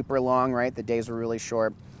dark was super long, right? The days were really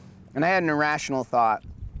short. And I had an irrational thought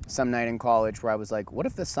some night in college where I was like, what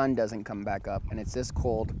if the sun doesn't come back up and it's this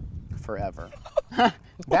cold forever?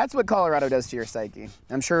 That's what Colorado does to your psyche.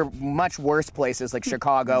 I'm sure much worse places like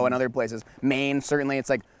Chicago and other places, Maine, certainly, it's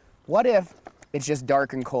like, what if it's just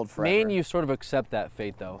dark and cold forever? Maine, you sort of accept that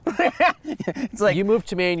fate, though. It's like you move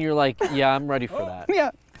to Maine, you're like, yeah, I'm ready for that.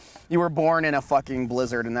 Yeah. You were born in a fucking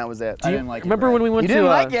blizzard and that was it. I didn't like it. Remember when we went You to? didn't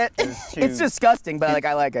like it? It's disgusting, but like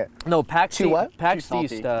I like it. No, PAX Too what? PAX Too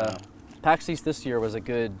East. salty. PAX East this year was a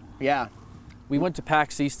good. Yeah. We went to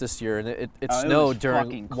PAX East this year, and it Oh, it snowed was during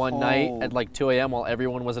fucking one night cold. at like 2 a.m. while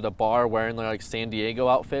everyone was at a bar wearing their like San Diego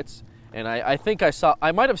outfits. And I think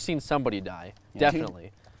I might have seen somebody die.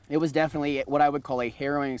 Definitely. It was definitely what I would call a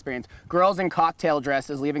harrowing experience. Girls in cocktail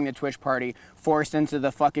dresses leaving the Twitch party, forced into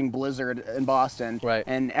the fucking blizzard in Boston, Right.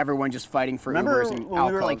 And everyone just fighting for Remember Ubers and when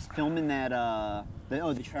we were like alcoves. filming that,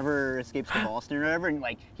 the Trevor Escapes to Boston or whatever, and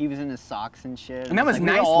like he was in his socks and shit. And that was like, we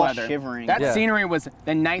were nice all weather. shivering. That Yeah. scenery was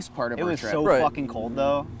the nice part of It our was trip. so Right. fucking cold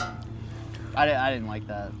though. I didn't like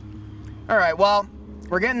that. All right, well,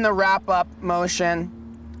 we're getting the wrap-up motion.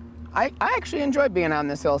 I actually enjoyed being on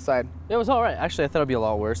this hillside. It was all right. Actually, I thought it'd be a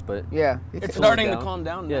lot worse, but Yeah. It's cooled starting to down. calm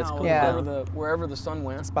down Yeah, now. it's cooled down. Wherever the sun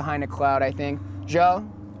went. It's behind a cloud, I think. Joe,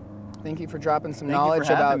 thank you for dropping some Thank you for knowledge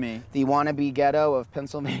having about me. the wannabe ghetto of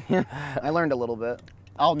Pennsylvania. I learned a little bit.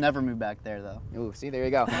 I'll never move back there though. Ooh, see, there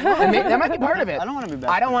you go. That might be part of it. I don't want to move back.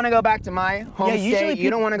 I don't want to go back to my home state. You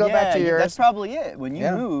don't want to go back to yeah, yours. That's probably it. When you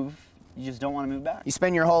Yeah. move, you just don't want to move back. You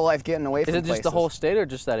spend your whole life getting away is from it just places. the whole state or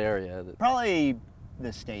just that area? Probably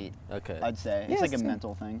the state. Okay. I'd say Yeah, it's like a state.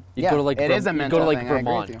 mental thing. You Yeah, go to like it is a you mental go to like thing, I agree with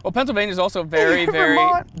Vermont. you. Well, Pennsylvania is also very, very,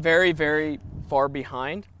 Vermont. very, very far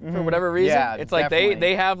behind for whatever reason. Yeah, it's like definitely.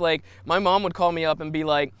 they have like, my mom would call me up and be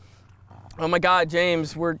like, oh my God,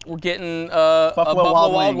 James, we're getting a Buffalo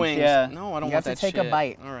Wild Wings. Yeah. No, I don't You want have to that take a shit.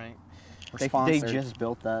 bite. All right. We're They sponsored. just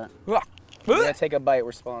built that. Yeah, take a bite.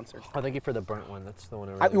 We're sponsored. Oh, thank you for the burnt one. That's the one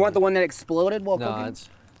I really You want the one that exploded while No, cooking? it's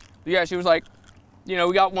Yeah, she was like, you know,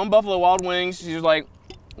 we got one Buffalo Wild Wings. She was like,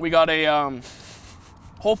 we got a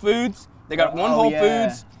Whole Foods. They got one oh, Whole yeah.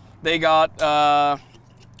 Foods. They got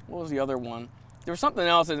what was the other one? There was something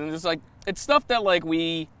else, and it's like it's stuff that like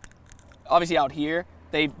we obviously out here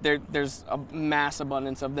there's a mass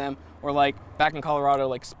abundance of them, or like back in Colorado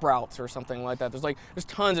like Sprouts or something like that. There's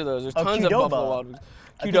tons of those. There's tons of Qdoba. Buffalo Wild Wings.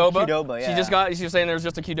 I think Qdoba. Qdoba, She was saying there was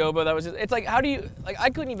just a Qdoba that was just. It's like how do you like? I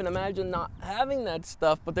couldn't even imagine not having that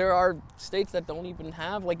stuff. But there are states that don't even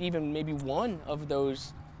have like even maybe one of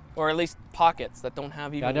those, or at least pockets that don't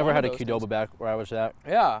have even. Yeah, I never one had a of those Qdoba things. back where I was at.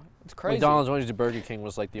 Yeah, it's crazy. McDonald's, Wendy's, and Burger King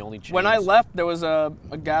was like the only chains. When I left, there was a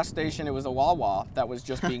gas station. It was a Wawa that was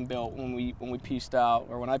just being built when we pieced out,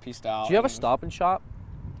 or when I pieced out. Do you have a And it was- Stop and Shop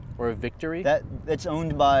or a Victory? That's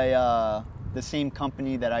owned by the same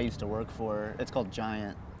company that I used to work for. It's called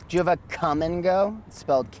Giant. Do you have a Come and Go? It's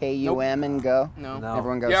spelled K-U-M and Go. No. No.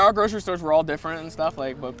 Everyone goes. Yeah, our grocery stores were all different and stuff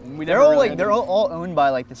like, but we They're never all really like had they're to- all owned by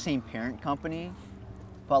like the same parent company,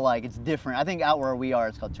 but like it's different. I think out where we are,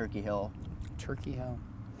 it's called Turkey Hill. Turkey Hill.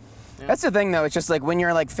 Yeah. That's the thing, though. It's just like when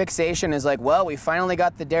your like fixation is like, well, we finally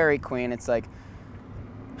got the Dairy Queen. It's like,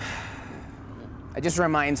 it just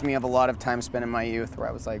reminds me of a lot of time spent in my youth where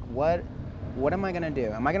I was like, what am I gonna do?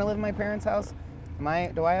 Am I gonna live in my parents' house?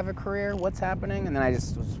 Do I have a career? What's happening? And then I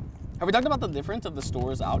just was. Have we talked about the difference of the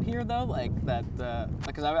stores out here though? Like that,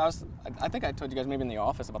 because I think I told you guys maybe in the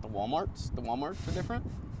office about the Walmarts. The Walmarts are different,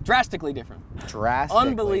 drastically different. Drastically.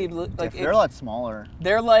 Unbelievably, like They're a lot smaller.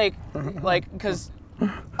 they're like because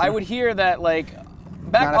I would hear that like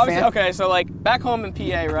back Not a obviously fan? okay, so like back home in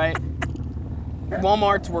PA, right?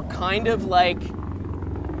 Walmarts were kind of like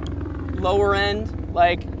lower end,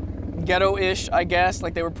 like ghetto-ish, I guess.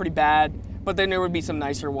 Like they were pretty bad. But then there would be some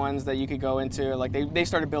nicer ones that you could go into. Like they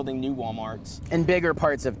started building new Walmarts. In bigger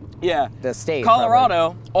parts of Yeah. the state.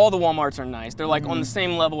 Colorado, all the Walmarts are nice. They're like on the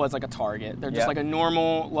same level as like a Target. They're just Yeah. like a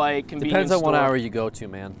normal like convenience Depends on store. what hour you go to,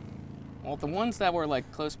 man. Well, the ones that were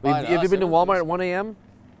like close by. Have to you us, ever been to they were Walmart nice. at 1 a.m.?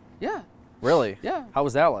 Yeah. Really? Yeah. How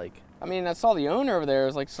was that like? I mean, I saw the owner over there. It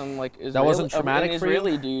was like some like Israeli, wasn't traumatic an for you?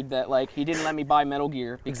 Israeli dude that like he didn't let me buy Metal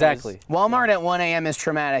Gear. Because, Exactly. Walmart at 1 a.m. is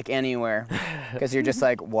traumatic anywhere because you're just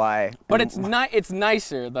like, why? But it's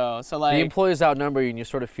nicer though. So like. The employees outnumber you, and you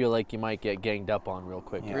sort of feel like you might get ganged up on real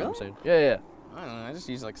quick. You know what I'm saying? Yeah, yeah. I don't know. I just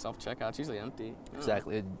use like self-checkout. It's usually empty.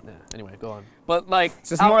 Exactly. Anyway, go on. But like, It's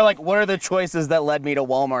just more like, what are the choices that led me to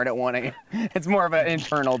Walmart at 1 a.m.? It's more of an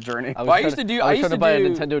internal journey. I was trying trying to to buy a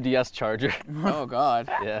Nintendo DS charger. Oh God.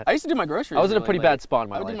 Yeah. I used to do my groceries. I was in a really pretty late. bad spot in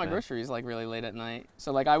my I would life, do my man. groceries like really late at night.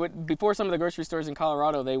 So like I would, before some of the grocery stores in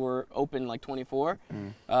Colorado, they were open like 24.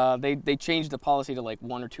 They changed the policy to like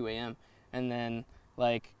 1 or 2 a.m. And then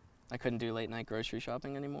like I couldn't do late night grocery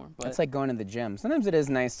shopping anymore. But It's like going to the gym. Sometimes it is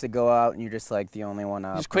nice to go out and you're just like the only one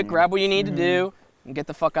up. just quick grab what you need to do and get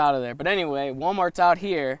the fuck out of there. But anyway, Walmarts out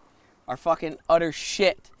here are fucking utter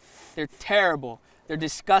shit. They're terrible. They're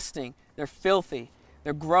disgusting. They're filthy.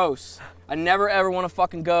 They're gross. I never ever want to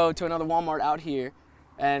fucking go to another Walmart out here.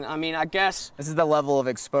 And I mean, I guess This is the level of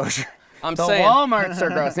exposure. I'm The saying Walmarts are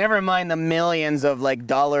gross. Never mind the millions of like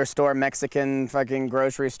dollar store Mexican fucking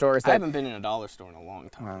grocery stores. I That, haven't been in a dollar store in a long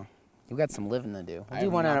time. Wow. We've got some living to do. I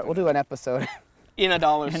have not been We'll do an episode In a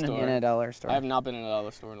dollar store. in a dollar store. I have not been in a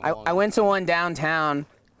dollar store in a long I went to one downtown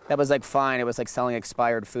that was like fine. It was like selling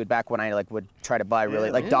expired food back when I like would try to buy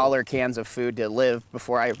really like dollar cans of food to live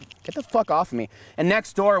before I get the fuck off of me. And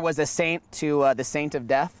next door was a saint to the Saint of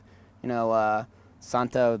Death, you know,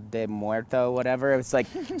 Santo de Muerto, whatever. It was like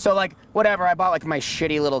so like whatever. I bought like my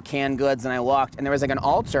shitty little canned goods and I walked and there was like an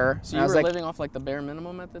altar. So and you I was were like, living off like the bare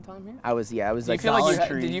minimum at the time here? I was Did you like feel like Dollar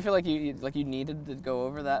Tree. did you feel like you needed to go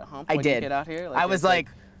over that hump I when you did. get out here? I was it's like,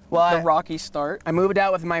 well, the rocky start. I moved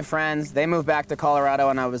out with my friends. They moved back to Colorado,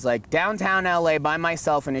 and I was like downtown LA by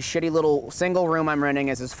myself in a shitty little single room I'm renting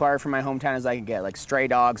is as far from my hometown as I could get, like stray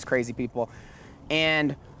dogs, crazy people.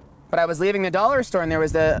 But I was leaving the dollar store, and there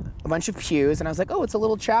was a bunch of pews, and I was like, oh, it's a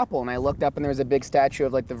little chapel. And I looked up, and there was a big statue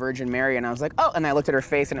of like the Virgin Mary, and I was like, oh, and I looked at her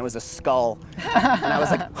face, and it was a skull. And I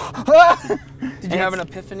was like, ah! Did you have an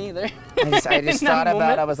epiphany there? I just In thought that about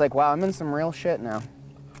moment? it. I was like, wow, I'm in some real shit now.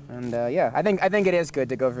 And yeah, I think it is good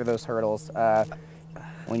to go through those hurdles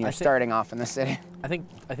when you're starting off in the city. I think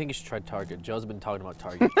you should try Target. Joe's been talking about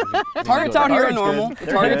Target. Targets out here are normal.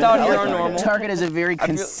 Targets out here are normal. Target is a very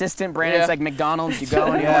consistent brand. yeah. It's like McDonald's. You go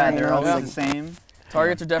anywhere Yeah, and they're they're always always the same.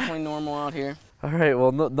 Targets are definitely normal out here. All right,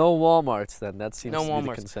 well, no Walmarts then. That seems No to be the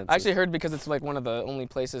Walmarts. consensus. I actually heard because it's like one of the only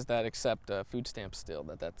places that accept food stamps still.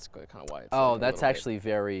 That's kind of why. It's Oh, like, a that's little actually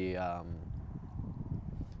very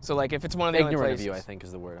So like if it's one of the only ignorant places. of you, I think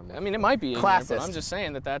is the word I'm looking I mean, it might be ignorant, but Classist. I'm just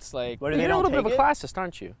saying that's like. What, for. You're a little bit of a classist,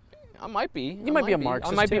 aren't you? I might be. You might be a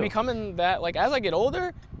Marxist, I might be too. becoming that. Like as I get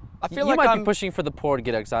older, I feel You like might I'm. be pushing for the poor to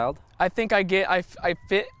get exiled. I think I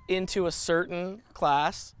fit into a certain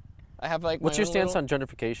class. I have like. What's my your own stance little- on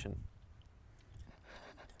gentrification?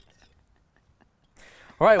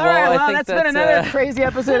 All right, All right, well, I think that's been another uh, crazy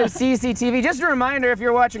episode of CCTV. Just a reminder, if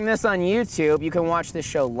you're watching this on YouTube, you can watch this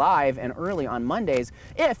show live and early on Mondays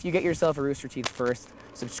if you get yourself a Rooster Teeth First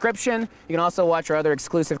subscription. You can also watch our other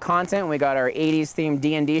exclusive content. We got our 80s themed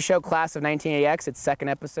D&D show, Class of 1980X. It's second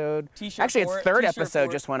episode. T-shirt Actually, for it's it. third T-shirt episode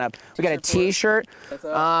for just it. went up. We got a T-shirt for it. T-shirt. That's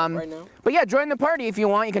out right now. But yeah, join the party if you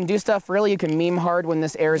want. You can do stuff early. You can meme hard when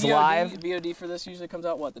this airs live. VOD for this usually comes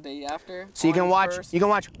out what, the day after? So you can watch First?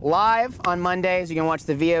 live on Mondays, you can watch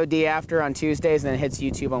the VOD after on Tuesdays, and then it hits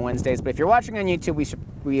YouTube on Wednesdays. But if you're watching on YouTube,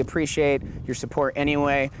 we appreciate your support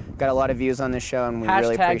anyway. Got a lot of views on this show, and we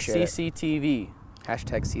really appreciate it. CCTV.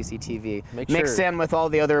 Hashtag CCTV. Make Mix sure- in with all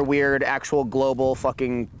the other weird actual global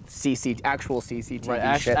fucking actual CCTV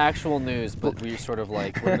Right, shit. actual news, but we're sort of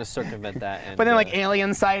like, we're going to circumvent that. And, But then like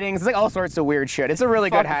alien sightings, it's like all sorts of weird shit. It's a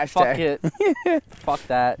really good hashtag. Fuck it. Fuck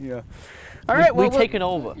that. Yeah. All right, well, we've taken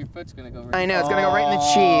over. Your foot's gonna go right. I know, it's gonna go right in the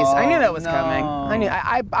cheese. I knew that was coming. no. I knew.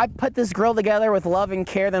 I put this grill together with love and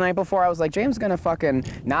care the night before. I was like, James is gonna fucking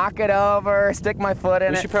knock it over, stick my foot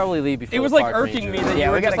in We it. should probably leave before It was the like park irking ranger. me that Yeah,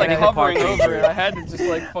 you we were just gotta like get into hovering park over it. I had to just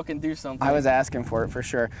like fucking do something. I was asking for it for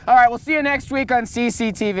sure. All right, we'll see you next week on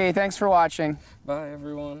CCTV. Thanks for watching. Bye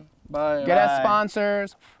everyone. Bye. Get us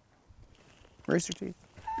sponsors. Rooster Teeth.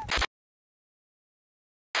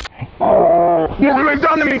 Look what they've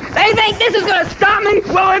done to me! They think this is gonna stop me?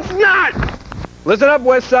 Well, it's not! Listen up,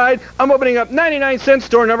 West Side. I'm opening up 99-cent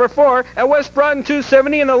store number 4 at West Broad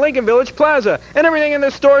 270 in the Lincoln Village Plaza. And everything in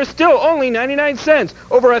this store is still only 99 cents.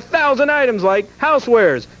 Over 1,000 items like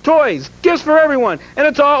housewares, toys, gifts for everyone. And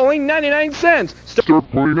it's all only 99 cents. Start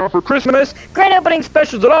pulling out for Christmas. Grand opening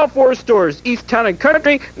specials at all 4 stores. East Town and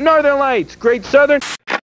Country, Northern Lights, Great Southern.